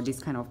 for this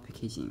kind of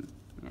packaging.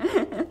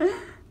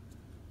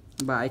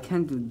 But I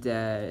can't do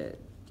that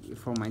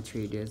for my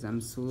traders.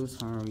 I'm so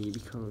sorry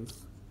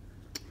because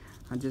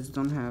I just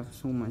don't have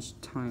so much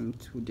time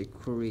to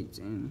decorate,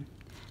 and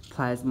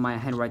plus my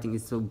handwriting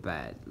is so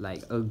bad,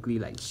 like ugly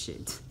like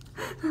shit.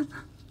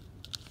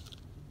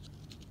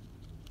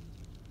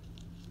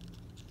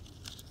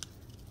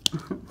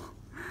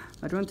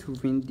 I don't want to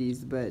win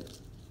this, but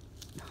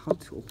how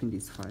to open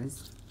this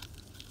first?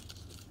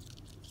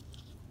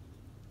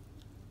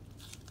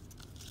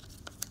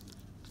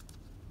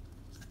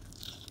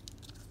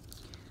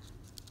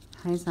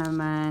 Hi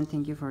Salman,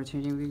 thank you for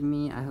trading with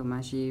me. I hope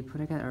Mashi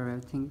Purakat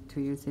arrived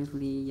to you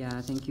safely. Yeah,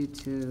 thank you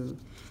too.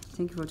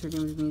 Thank you for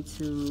trading with me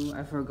too.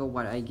 I forgot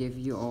what I gave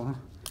you all.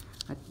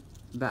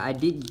 But I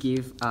did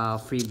give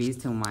freebies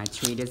to my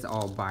traders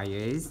or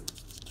buyers.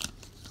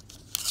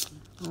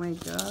 Oh my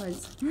god.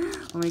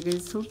 Oh my god,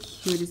 it's so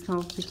cute, this kind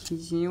of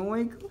packaging. Oh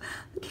my god,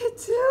 look at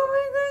it. Oh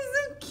my god, it's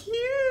so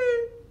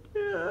cute.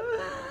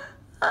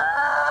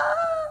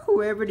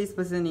 Whoever this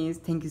person is,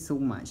 thank you so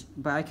much.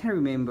 But I can't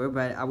remember,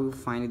 but I will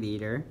find it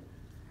later.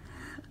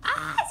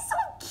 So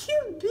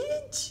cute,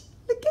 bitch.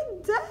 Look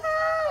at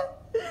that.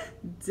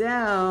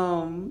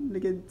 Damn,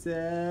 look at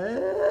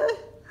that.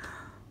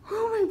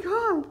 Oh my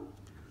god,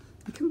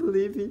 I can't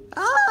believe it.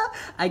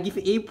 I give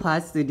A+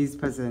 to this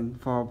person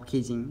for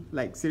packaging.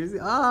 Like seriously,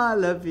 I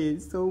love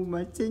it so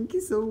much. Thank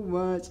you so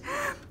much.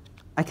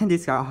 I can't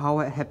describe how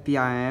happy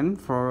I am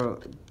for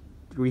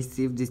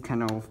receive this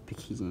kind of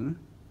packaging.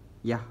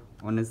 Yeah,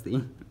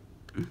 honestly.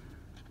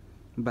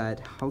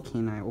 But how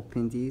can I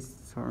open this?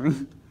 Sorry.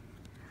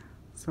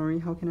 Sorry,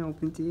 how can I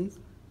open this?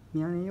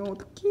 미안해요.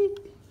 어떡해?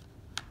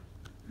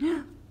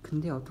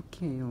 근데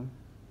어떻게 해요?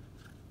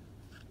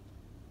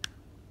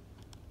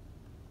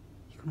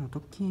 이건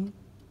어떻게?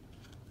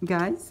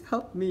 Guys,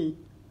 help me.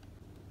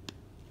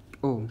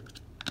 Oh.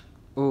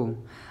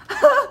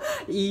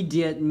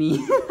 Idiot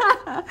me.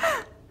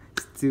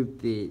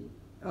 Stupid.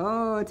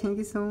 Oh, thank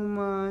you so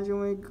much. Oh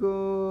my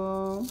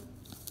god.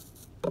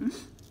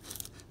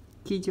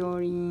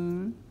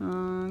 기저링.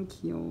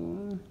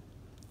 귀여워.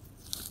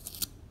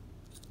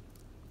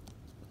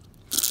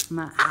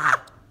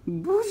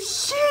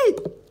 Bullshit.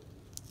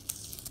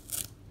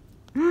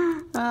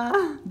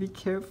 Be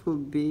careful,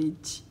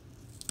 bitch.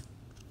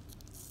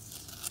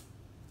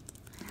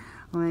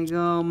 Oh my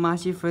god,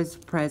 Mashi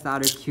first prize are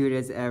the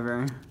cutest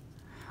ever.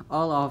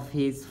 All of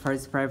his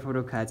first prize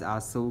photo cards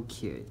are so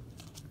cute.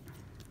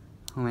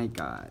 Oh my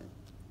god.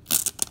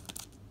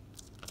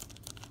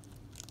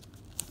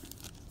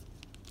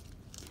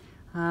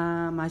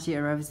 Mashi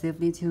arrived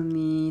safely to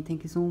me.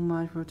 Thank you so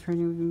much for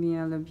turning with me.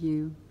 I love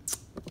you.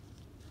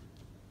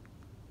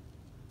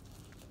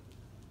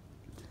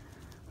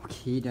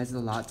 Okay, there's a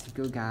lot to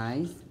go,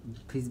 guys.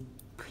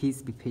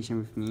 Please be patient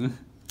with me.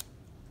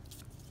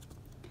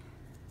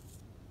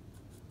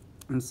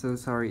 I'm so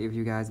sorry if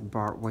you guys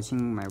bored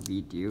watching my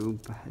video,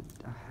 but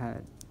I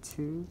had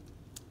to.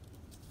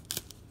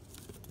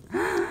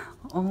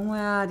 Oh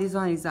yeah, this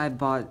one is I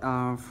bought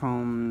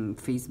from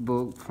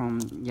Facebook.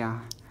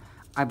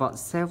 I bought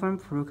 7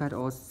 Pro card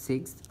or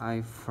 6.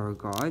 I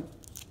forgot,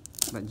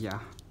 but yeah.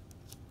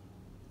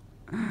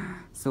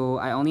 So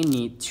I only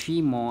need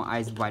 3 more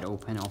eyes wide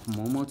open of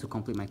Momo to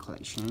complete my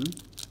collection.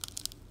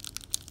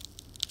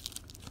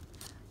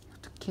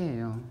 어떻게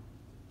해요?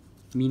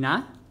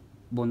 미나?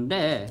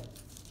 뭔데?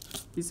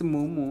 It's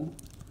Momo.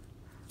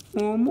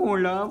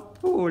 Momola,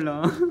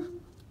 Pola.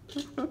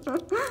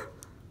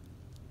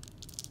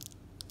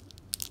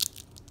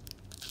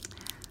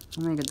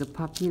 Oh my god, the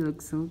puppy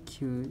looks so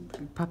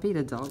cute. Puppy,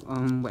 the dog,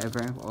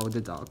 whatever, or the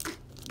dog.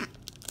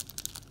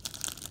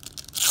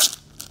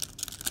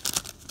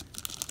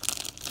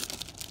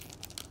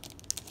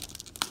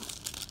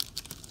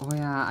 Oh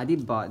yeah, I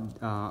did bought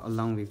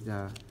along with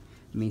the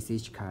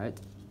message card.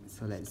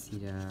 So let's see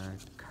the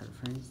card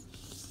first.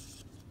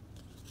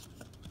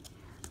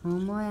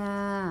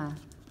 모모야,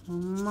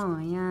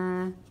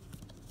 모모야.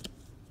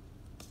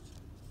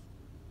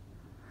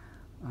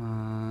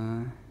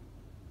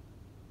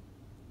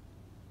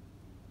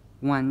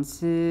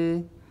 Once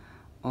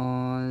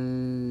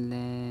올레게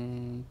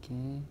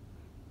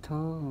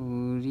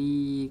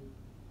토리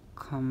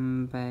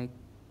come back.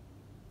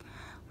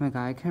 Oh my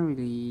god, I can't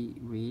really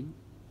read.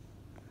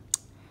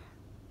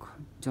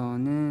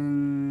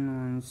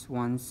 저는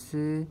once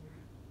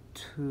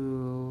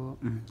to.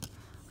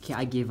 Okay,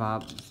 I give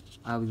up.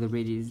 I will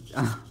read it.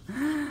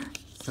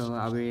 So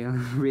I will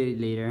read it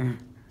later.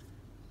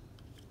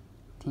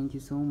 Thank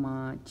you so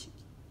much.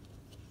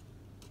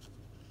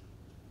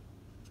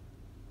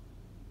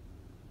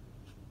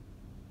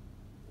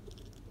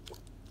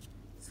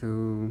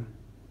 So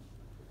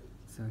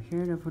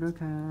here are the photo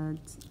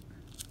cards.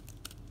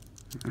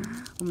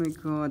 Oh my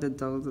god, the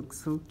dog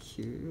looks so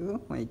cute.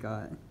 Oh my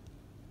god.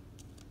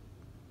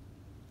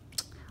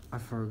 I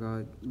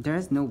forgot.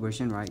 There's no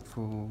version, right,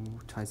 for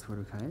Twice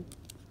photo card?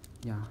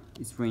 Yeah,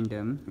 it's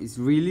random. It's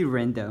really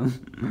random.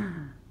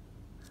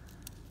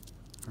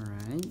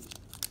 Alright.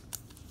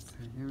 So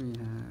here we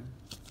have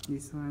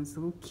this one,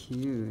 so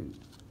cute.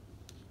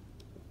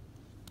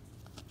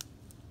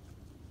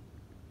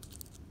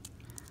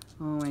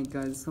 Oh my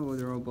god, so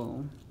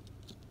adorable.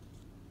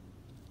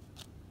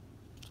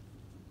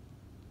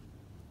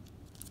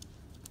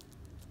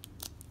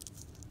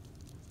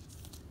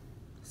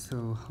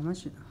 So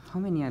how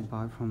many I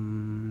bought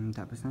from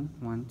that person?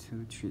 1,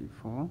 2, 3,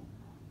 4,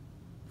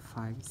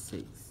 5,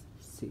 6,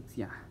 6,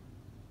 yeah,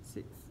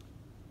 6.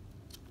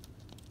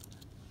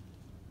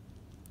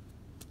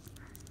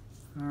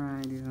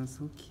 Alright, this one's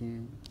so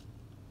cute.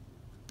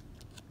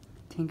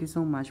 Thank you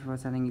so much for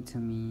selling it to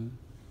me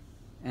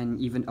and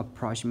even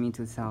approach me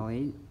to sell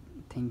it.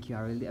 Thank you, I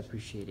really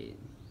appreciate it.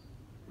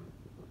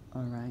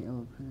 Alright,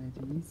 I'll put it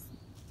like this.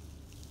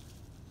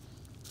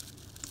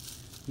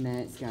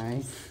 Next,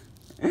 guys.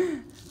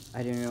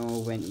 I don't know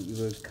when it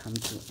will come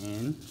to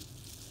end.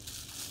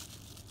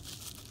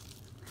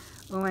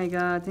 Oh my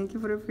god, thank you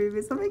for the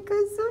freebies. Oh my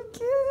god, so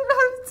cute.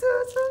 I'm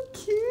so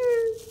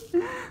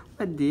cute.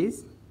 What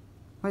this?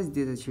 What's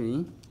this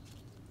actually?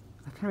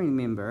 I can't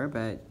remember,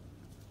 but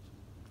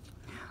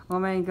oh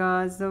my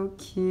god, so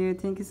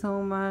cute. Thank you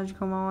so much.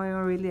 Come on, I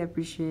really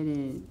appreciate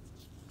it.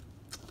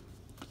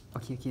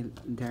 Okay,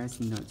 there's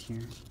a note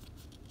here.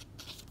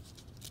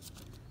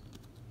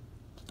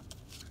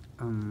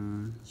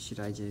 Should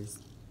I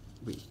just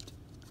wait?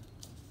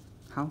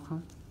 How?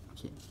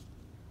 Okay.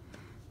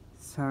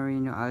 Sorry,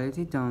 no, I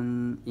really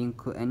don't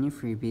include any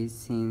freebies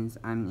since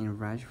I'm in a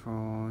rush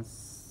for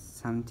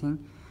something.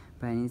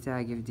 But instead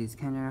I give this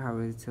kind of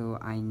hurry so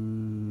I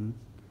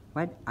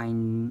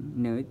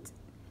note.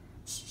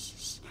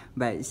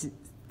 But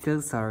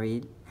still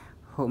sorry.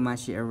 Hope my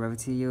shit arrive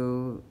to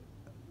you.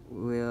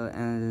 Will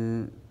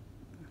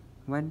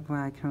what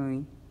can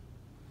we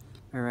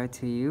arrive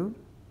to you?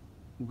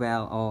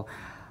 Well, oh,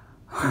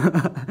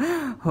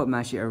 hope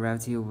my shit arrive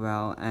to you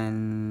well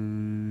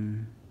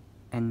and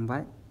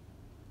what?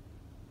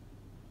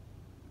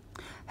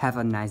 Have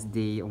a nice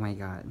day. Oh my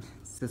god,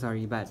 so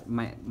sorry, but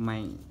my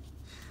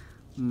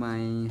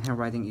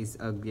handwriting is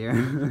uglier.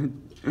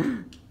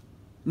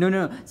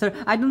 No, sorry,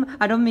 I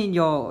don't mean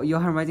your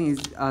handwriting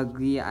is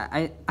ugly.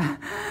 I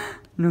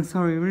no,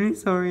 sorry, really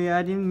sorry.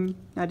 I didn't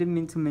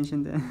mean to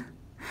mention that.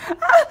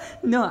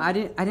 No, I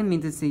didn't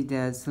mean to say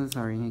that. So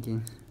sorry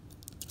again.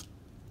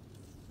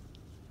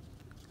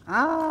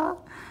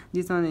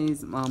 This one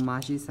is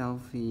Mashi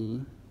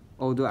selfie.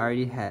 Although I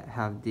already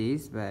have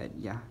this, but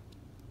yeah.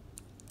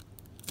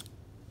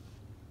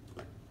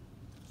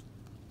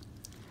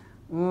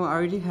 Oh, I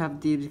already have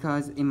this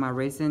because in my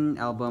recent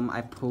album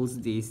I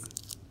post this.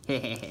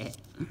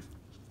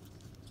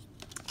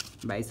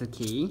 But it's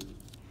okay.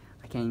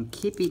 I can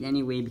keep it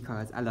anyway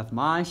because I love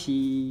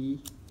Mashi.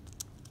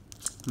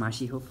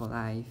 Mashi hope for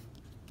life.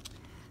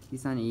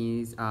 This one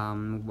is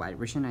white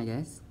version, I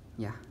guess.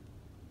 Yeah.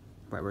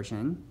 White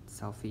version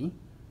selfie.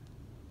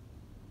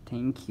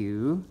 Thank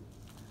you.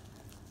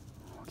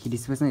 Okay,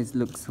 this person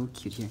looks so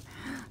cute here.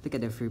 Look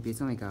at the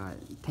freebies. Oh my god.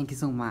 Thank you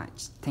so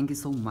much. Thank you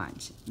so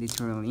much.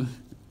 Literally.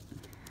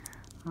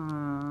 Oh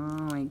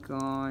my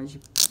gosh.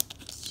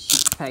 She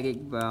packed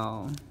it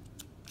well.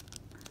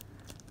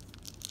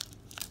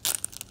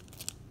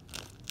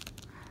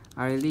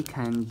 I really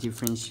can't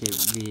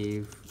differentiate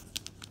with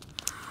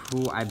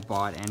who I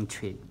bought and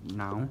trade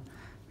now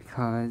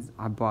because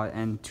I bought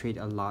and trade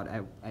a lot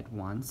at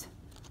once.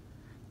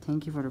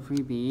 Thank you for the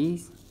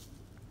freebies.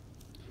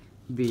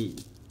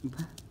 Wait,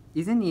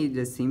 isn't it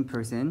the same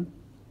person?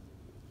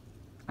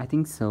 I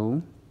think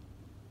so.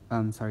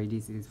 Sorry,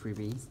 this is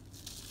freebies.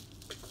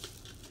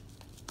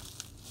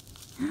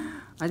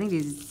 I think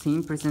this is the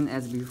same person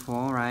as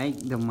before, right?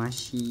 The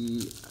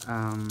Mashi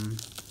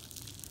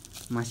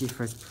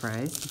first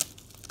prize.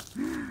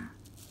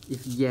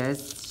 If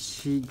yes,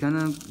 she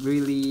gonna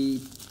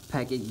really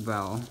pack it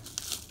well.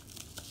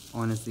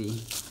 Honestly,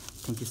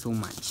 thank you so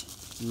much.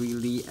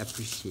 Really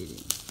appreciate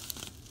it.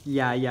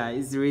 Yeah,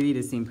 it's really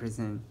the same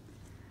person.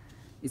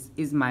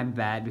 It's my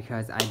bad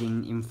because I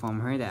didn't inform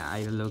her that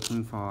I'm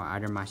looking for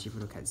other Mashi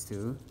photo cards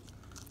too.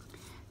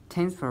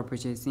 Thanks for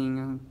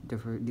purchasing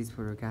this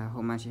photo card.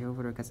 Hope Mashi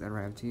photo cards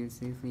arrive to you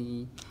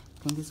safely.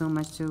 Thank you so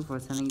much too for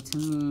selling it to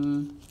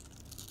me.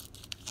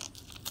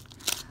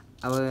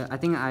 I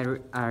think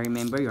I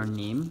remember your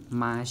name,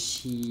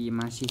 Mashi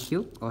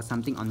Hyuk or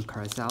something on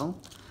Carousel.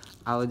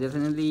 I will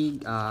definitely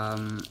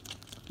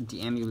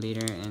DM you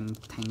later and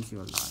thanks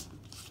you a lot.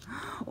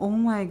 Oh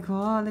my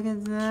god, look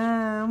at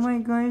that. Oh my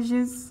god,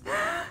 she's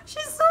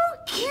so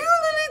cute,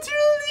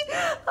 literally.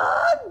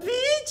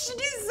 Bitch,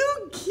 she's so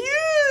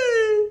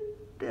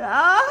cute.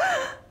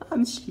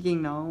 I'm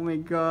shaking now. Oh my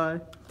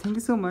god. Thank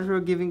you so much for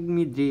giving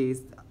me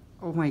this.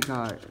 Oh my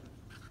god.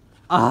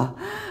 I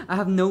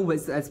have no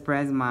words to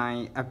express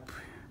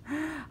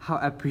how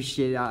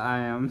appreciated I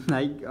am.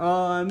 Like,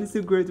 I'm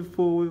so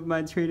grateful with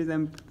my traders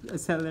and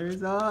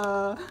sellers.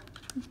 I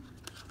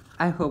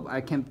hope I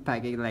can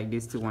pack it like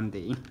this to one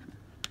day.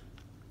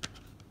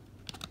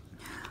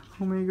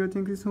 Oh my god,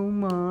 thank you so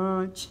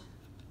much.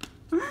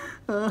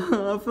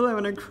 I feel like I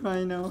wanna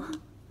cry now.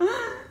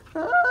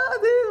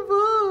 This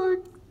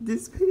book.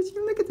 This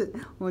packaging, look at it.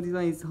 Oh, this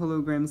one is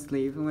hologram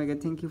sleeve. Oh my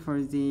god, thank you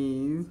for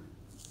this.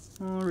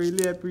 Oh,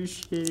 really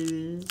appreciate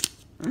it.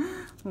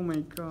 Oh my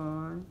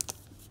god.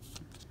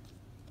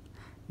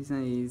 This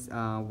one is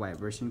white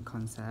version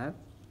concept.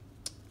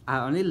 I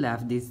only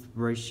left this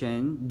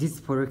version, this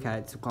photo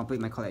card to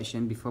complete my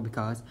collection before,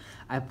 because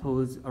I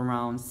post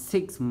around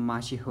 6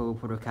 Mashiho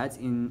photo cards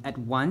at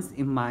once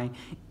in my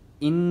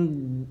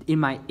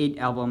 8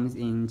 albums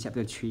in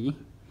chapter 3.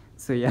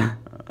 So yeah.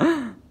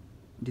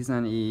 This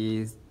one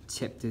is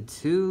chapter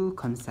 2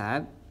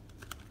 concept.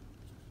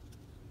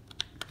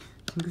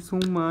 Thank you so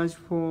much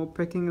for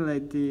packing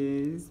like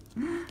this.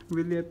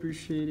 Really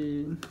appreciate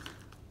it.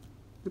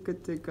 Look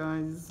at that,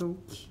 guys, it's so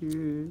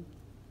cute.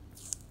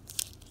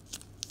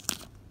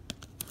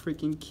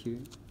 Freaking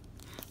cute.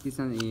 This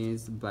one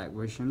is black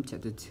version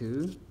chapter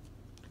 2.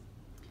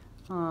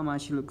 Oh my,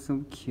 she looks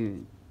so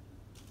cute.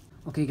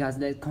 Okay guys,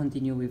 let's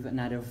continue with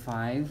another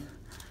 5.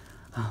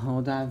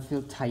 Although I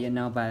feel tired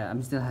now, but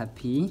I'm still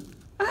happy.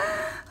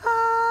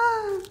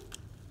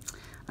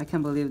 I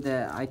can't believe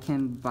that I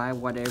can buy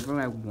whatever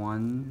I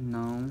want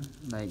now,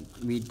 like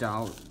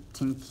without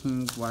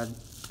thinking what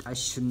I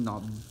should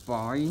not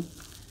buy.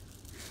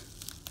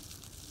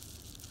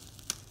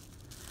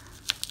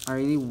 I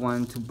really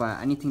want to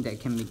buy anything that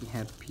can make me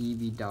happy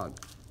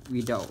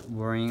without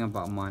worrying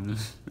about money.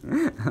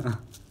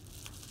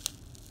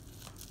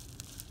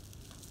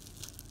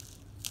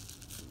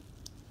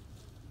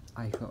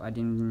 I hope I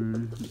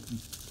didn't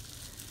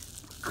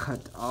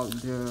cut out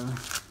the.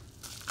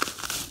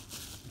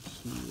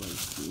 Okay,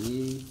 what's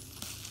this?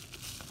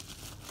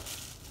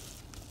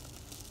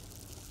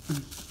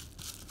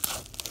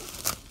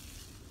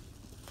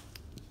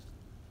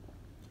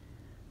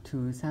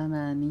 To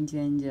Sama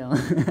Minjanjo.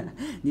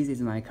 This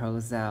is my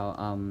carousel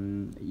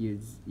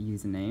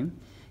username.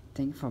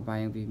 Thank you for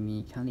buying with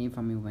me. Kindly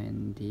inform me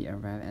when they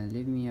arrive and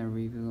leave me a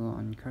review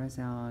on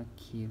carousel.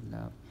 Keep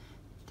love.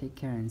 Take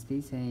care and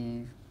stay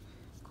safe.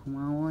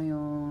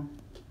 고마워요.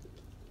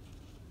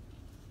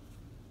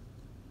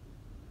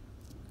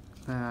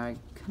 But I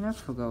kind of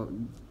forgot.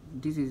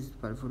 This is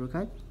what, photo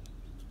card?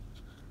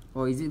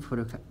 Or is it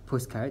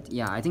postcard?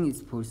 Yeah, I think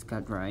it's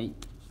postcard, right?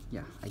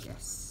 Yeah, I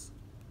guess.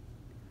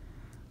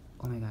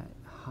 Oh my god,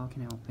 how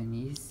can I open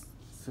this?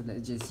 So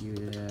let's just use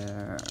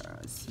the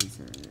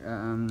scissors.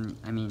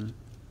 I mean,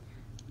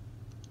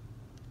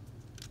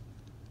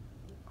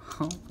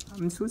 oh,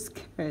 I'm so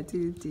scared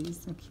to do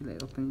this. Okay,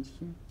 let's open it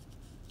here.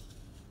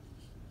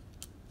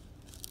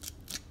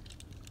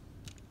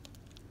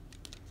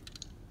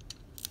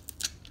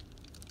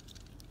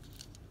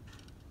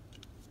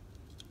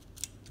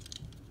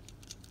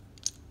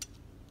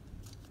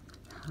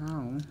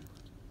 How?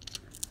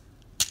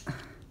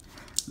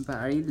 But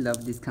I really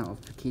love this kind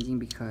of packaging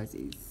because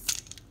it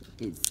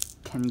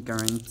can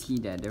guarantee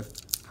that the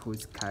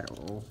postcard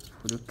or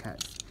photo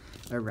cards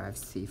arrive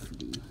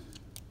safely.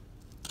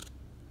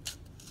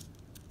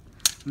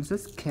 I'm so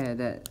scared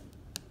that,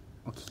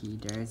 okay,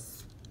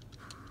 there's,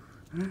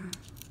 oh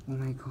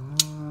my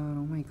god,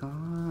 oh my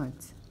god.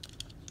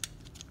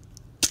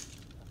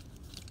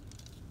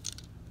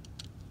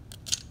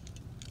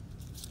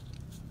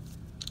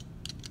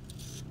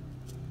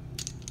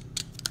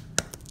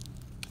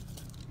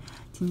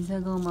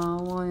 진짜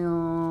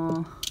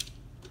고마워요.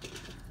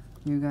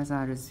 You guys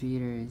are the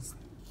sweetest.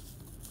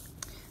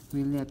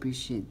 Really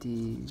appreciate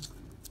this.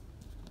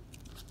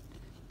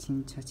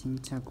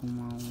 진짜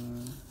고마워.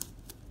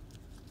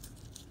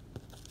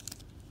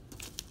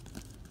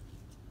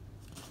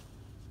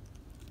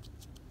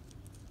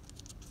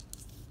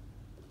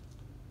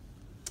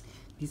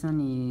 This one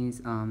is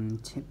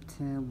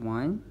chapter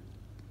 1,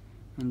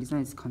 and this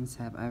one is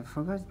concept. I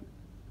forgot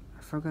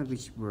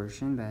which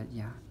version, but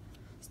yeah.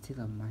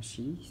 Still a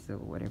mushy, so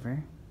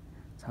whatever.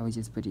 So I will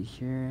just put it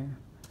here.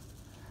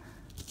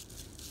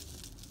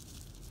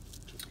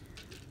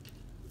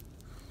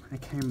 I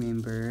can't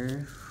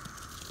remember.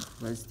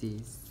 What's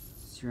this?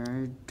 Oh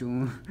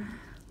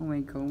my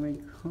god, oh my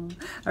god.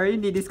 I really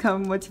need this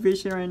kind of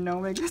motivation right now.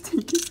 Oh my god,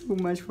 thank you so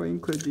much for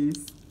including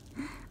this.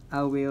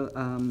 I will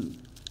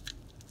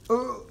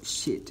oh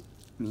shit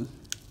me.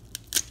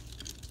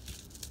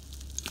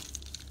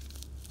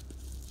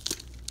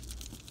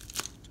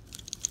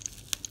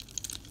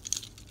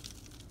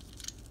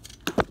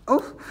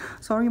 Oh,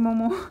 sorry,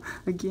 Momo,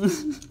 again.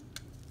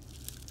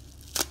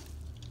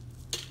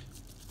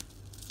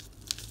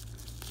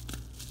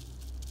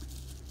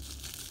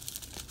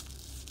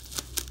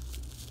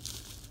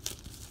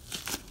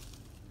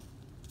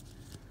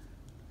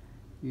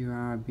 You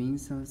are being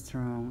so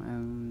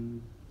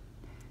strong,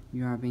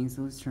 you are being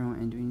so strong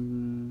and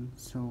doing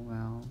so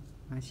well,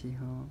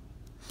 Mashiho.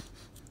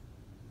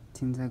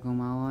 진짜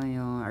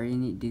고마워요. I really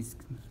need this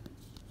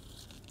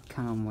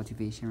kind of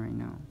motivation right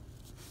now.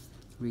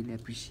 Really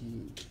appreciate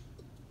it.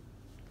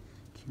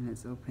 Okay,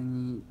 let's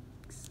open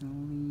it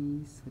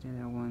slowly so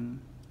that I won't.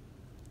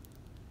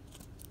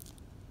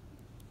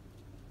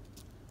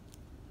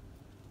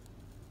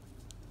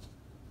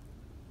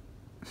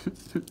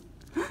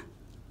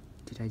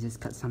 Did I just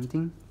cut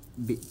something?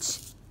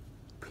 Bitch.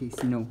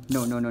 Please, no.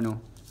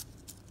 No.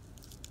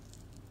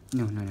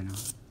 No.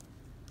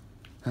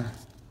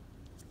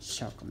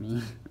 Shock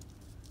me.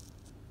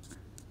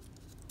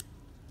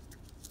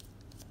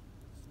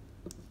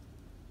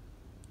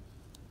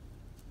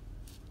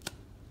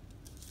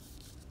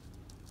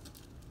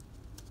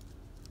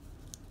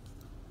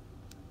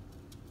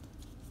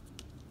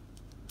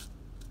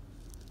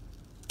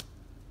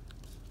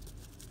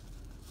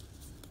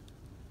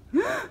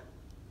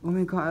 Oh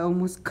my god, I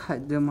almost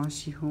cut the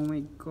mashi. Oh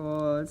my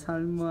god,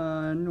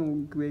 Salman.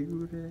 No, 왜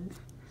그래?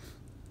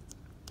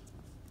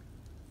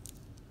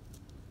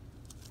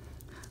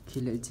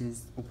 Okay, let's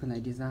just open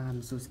like this.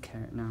 I'm so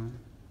scared now.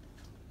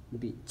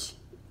 Bitch.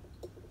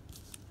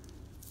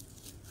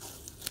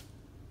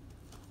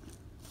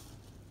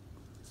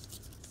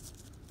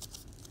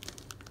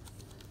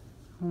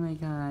 Oh my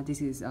god,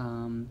 this is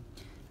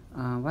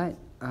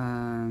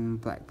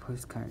black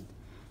postcard.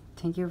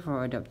 Thank you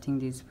for adopting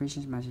this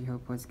precious Mashiho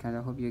postcard.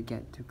 I hope you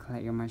get to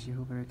collect your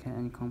Mashiho card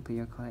and complete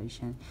your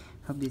collection.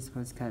 Hope this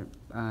postcard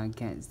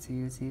gets to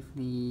you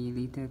safely,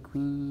 little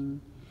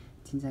queen.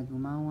 진짜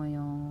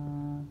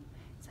고마워요.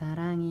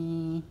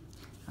 사랑해.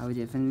 I will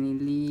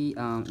definitely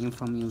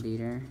inform you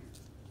later.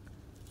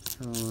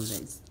 So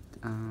let's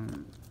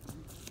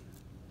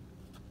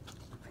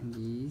open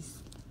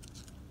this.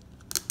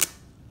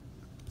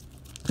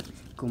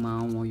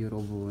 고마워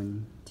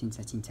여러분.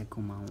 진짜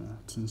고마워.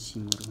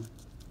 진심으로.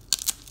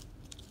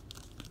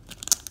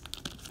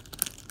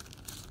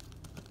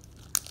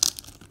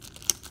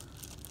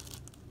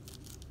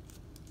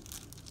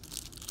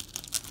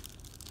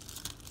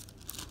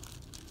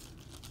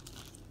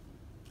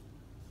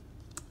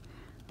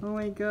 Oh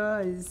my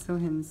god, it's so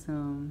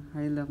handsome.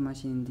 I love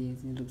machine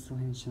this. It looks so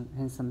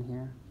handsome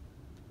here.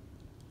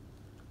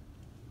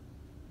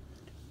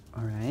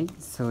 Alright,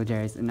 so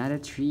there's another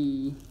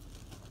tree.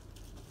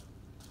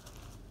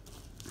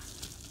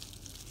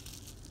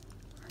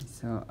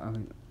 So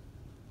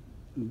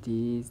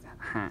this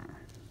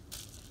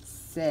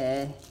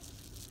say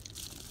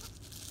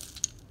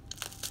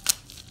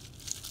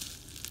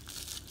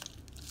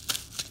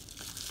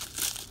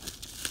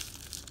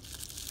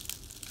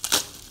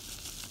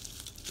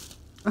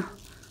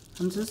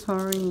I'm so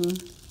sorry.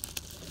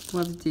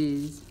 What's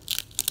this?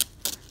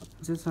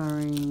 I'm so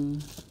sorry.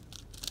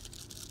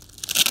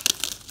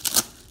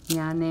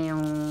 미안해요.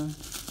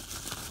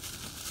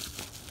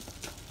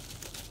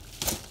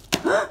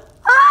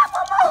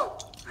 모모!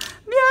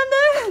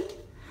 미안해!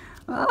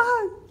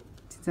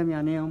 진짜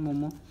미안해요,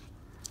 모모.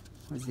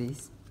 What's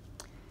this?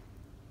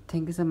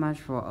 Thank you so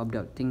much for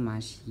adopting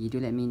Mashi. Do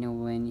let me know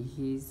when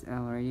he's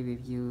already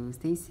with you.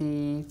 Stay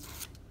safe.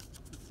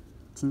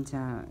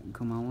 진짜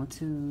고마워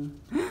too.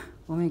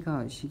 Oh my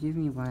god, she gave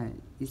me what?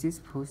 Is this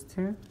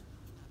poster?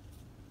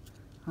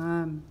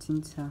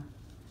 진짜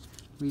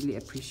really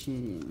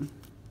appreciate it.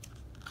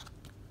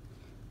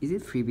 Is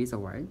it freebies or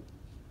what?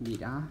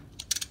 Dita?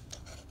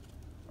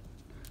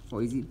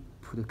 Or is it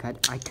postcard?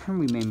 I can't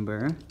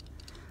remember.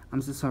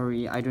 I'm so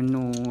sorry, I don't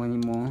know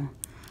anymore.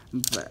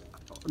 But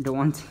the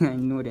one thing I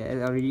know that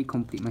I already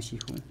complete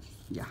Mashiho.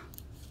 Yeah.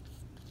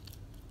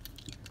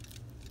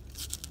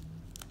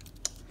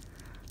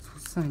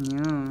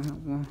 속상이야.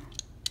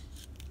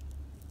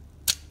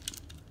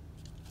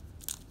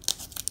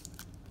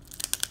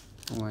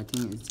 Oh, I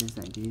think it's just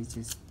like this.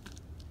 Just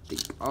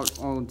take out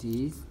all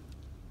these.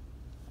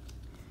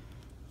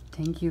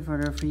 Thank you for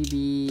the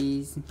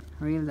freebies.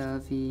 Really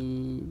love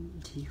it.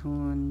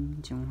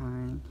 지훈,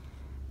 정환,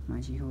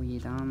 마시호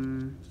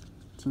예담.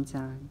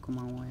 진짜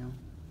고마워요.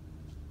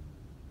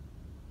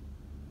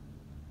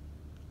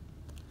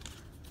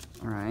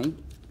 Alright,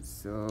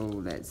 so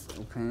let's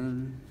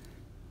open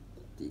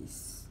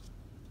this.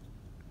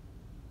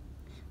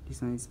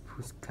 This one is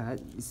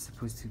postcard. It's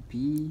supposed to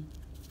be,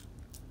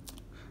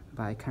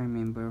 but I can't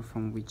remember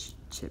from which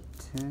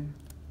chapter.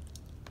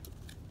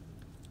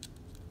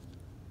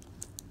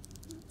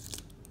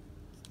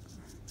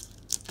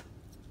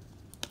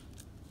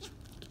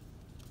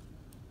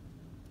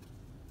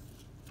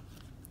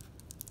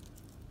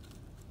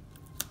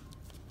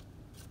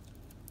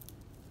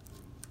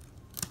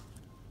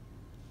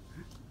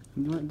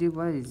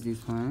 What is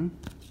this one?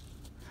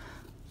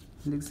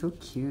 It looks so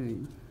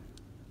cute.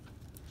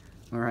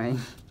 Alright,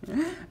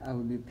 I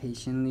will be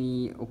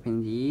patiently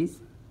open these,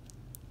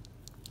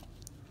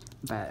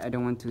 but I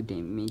don't want to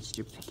damage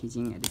the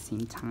packaging at the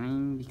same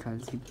time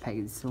because he packed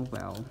it so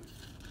well.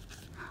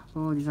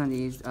 Oh, this one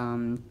is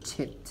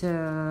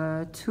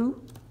chapter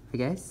 2, I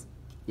guess.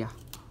 Yeah,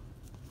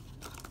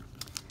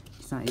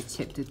 this one is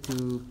chapter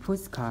 2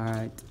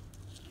 postcard.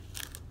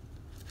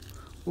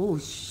 Oh,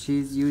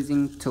 she's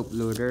using top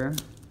loader.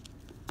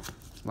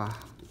 Wow,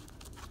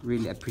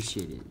 really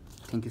appreciate it.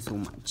 Thank you so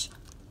much.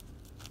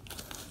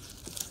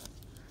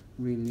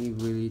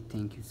 Really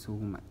thank you so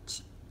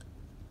much.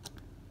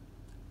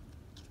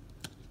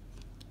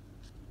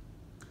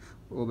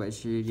 Oh, but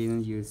she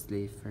didn't use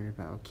leaf-fur,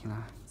 but okay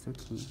lah, it's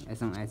okay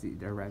as long as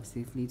it arrives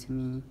safely to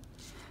me.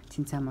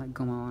 진짜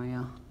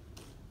고마워요.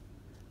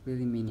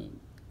 Really mean it.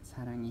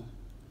 사랑해.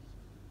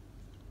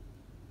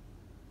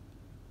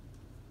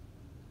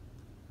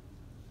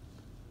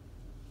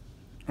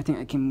 I think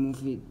I can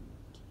move it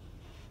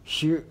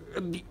here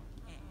a bit.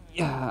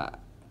 Yeah,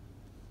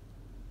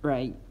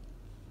 right,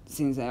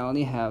 since I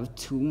only have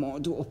 2 more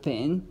to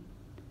open.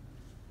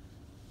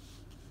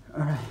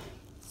 Alright,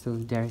 so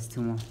there's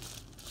 2 more.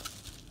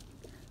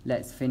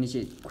 Let's finish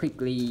it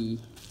quickly.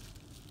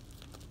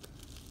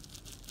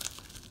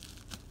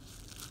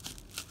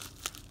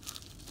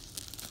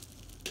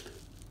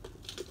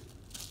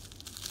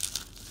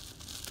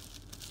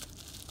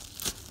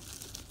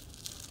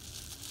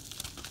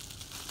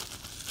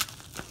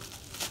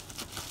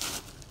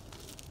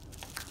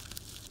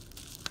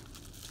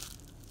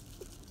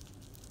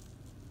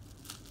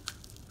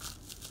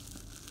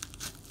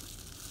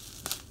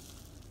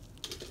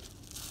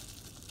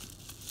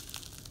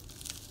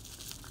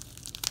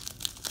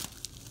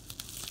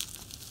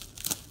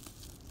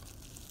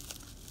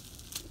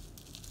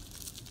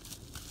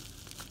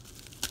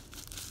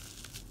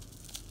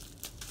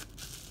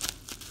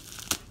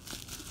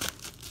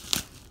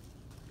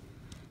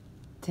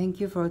 Thank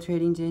you for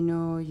trading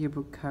Jeno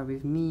yearbook card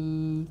with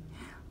me.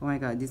 Oh my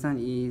god, this one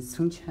is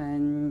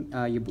Sungchan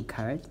yearbook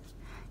card.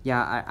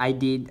 Yeah, I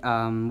did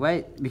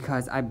what,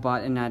 because I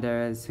bought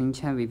another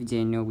Sungchan with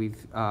Jeno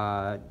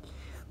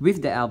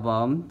with the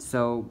album,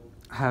 so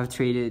I have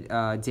traded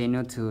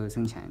Jeno to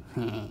Sungchan.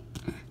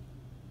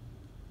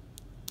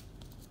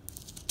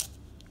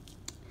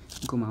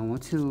 Gomawo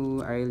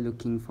too. Are you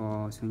looking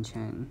for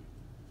Sungchan?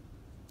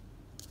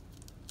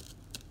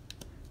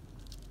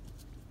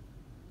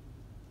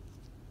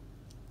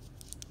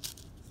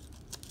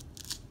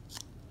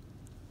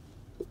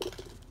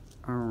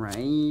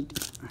 Alright.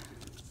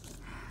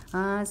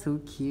 Ah, so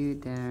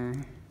cute there.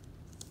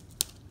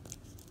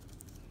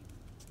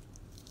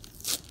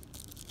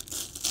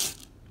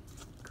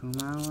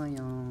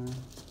 고마워요.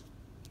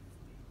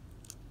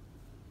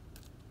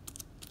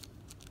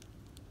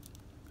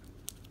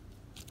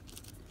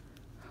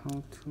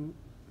 How to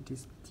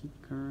this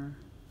sticker?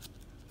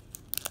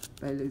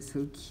 But it looks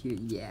so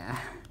cute, yeah.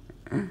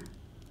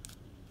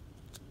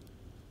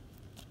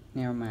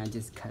 Never mind, I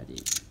just cut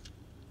it.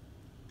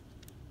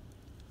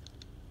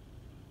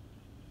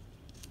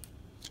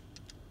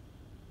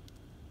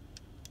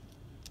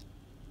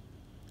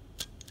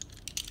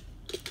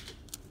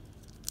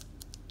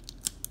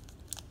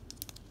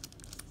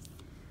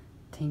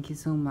 Thank you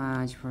so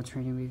much for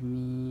trading with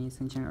me.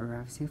 Sunshine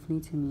arrived safely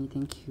to me.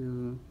 Thank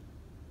you.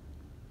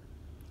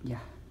 Yeah.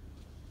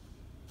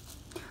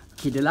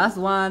 Okay, the last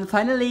one.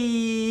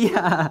 Finally.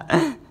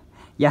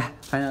 Yeah,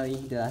 finally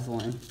the last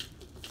one.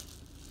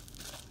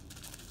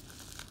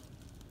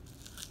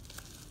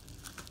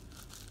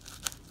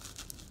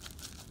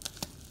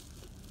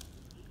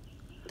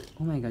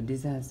 Oh my god,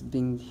 this has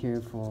been here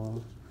for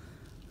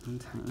a long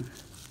time.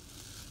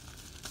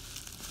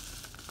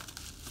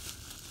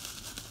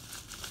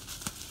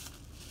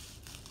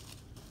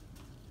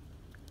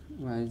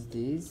 What is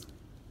this?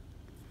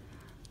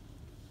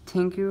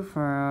 Thank you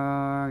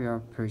for your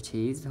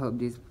purchase. Hope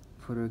these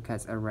photo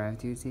cards arrive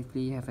to you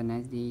safely. Have a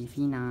nice day,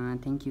 Fina.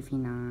 Thank you,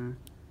 Fina.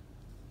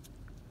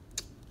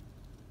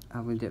 I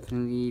will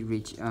definitely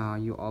reach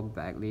you all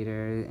back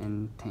later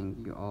and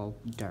thank you all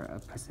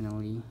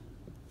personally.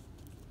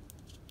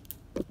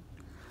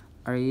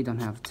 I really don't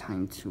have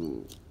time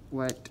to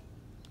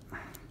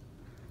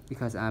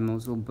because I'm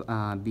also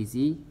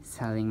busy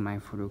selling my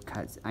photo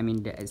cards. I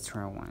mean the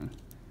extra one.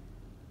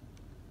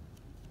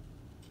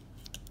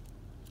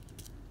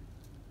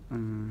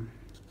 Thank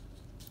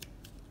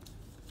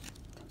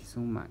you so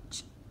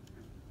much.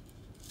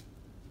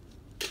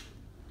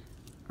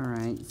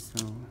 Alright,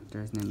 so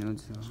there's no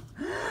notes. So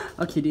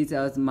okay, this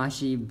is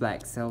Mashi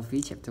Black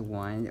Selfie Chapter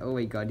 1. Oh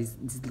my god, this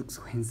looks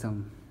so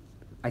handsome.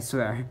 I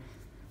swear.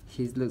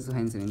 He looks so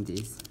handsome in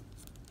this.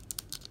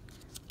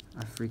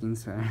 I freaking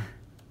swear.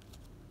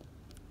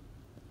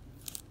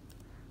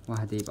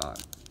 Wow,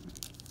 대박.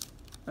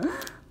 Oh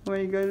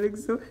my god,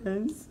 looks so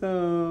handsome.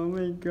 Oh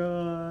my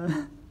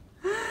god.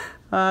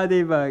 Ah,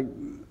 대박.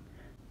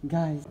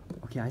 Guys,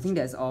 okay, I think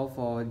that's all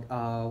for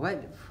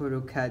photo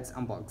cards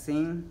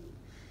unboxing.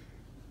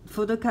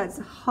 Photo cards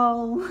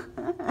haul.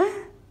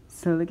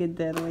 So look at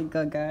that. Oh my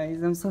god,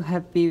 guys, I'm so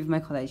happy with my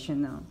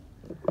collection now.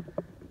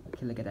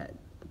 Okay, look at that.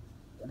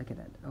 Look at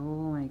that.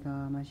 Oh my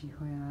god,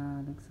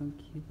 Mashihoya looks so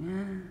cute.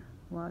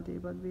 Wow,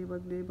 대박.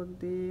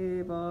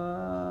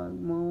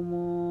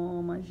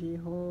 Momo,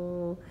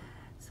 Mashiho,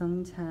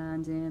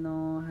 Sungchan,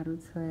 Jeno,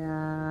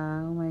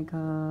 Harutoya. Oh my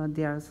god,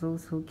 they are so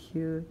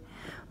cute.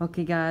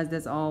 Okay guys,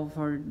 that's all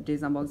for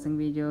this unboxing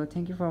video.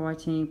 Thank you for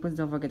watching. Please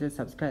don't forget to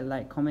subscribe,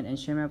 like, comment and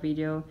share my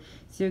video.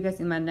 See you guys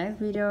in my next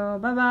video.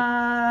 Bye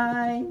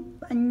bye.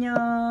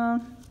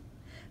 안녕.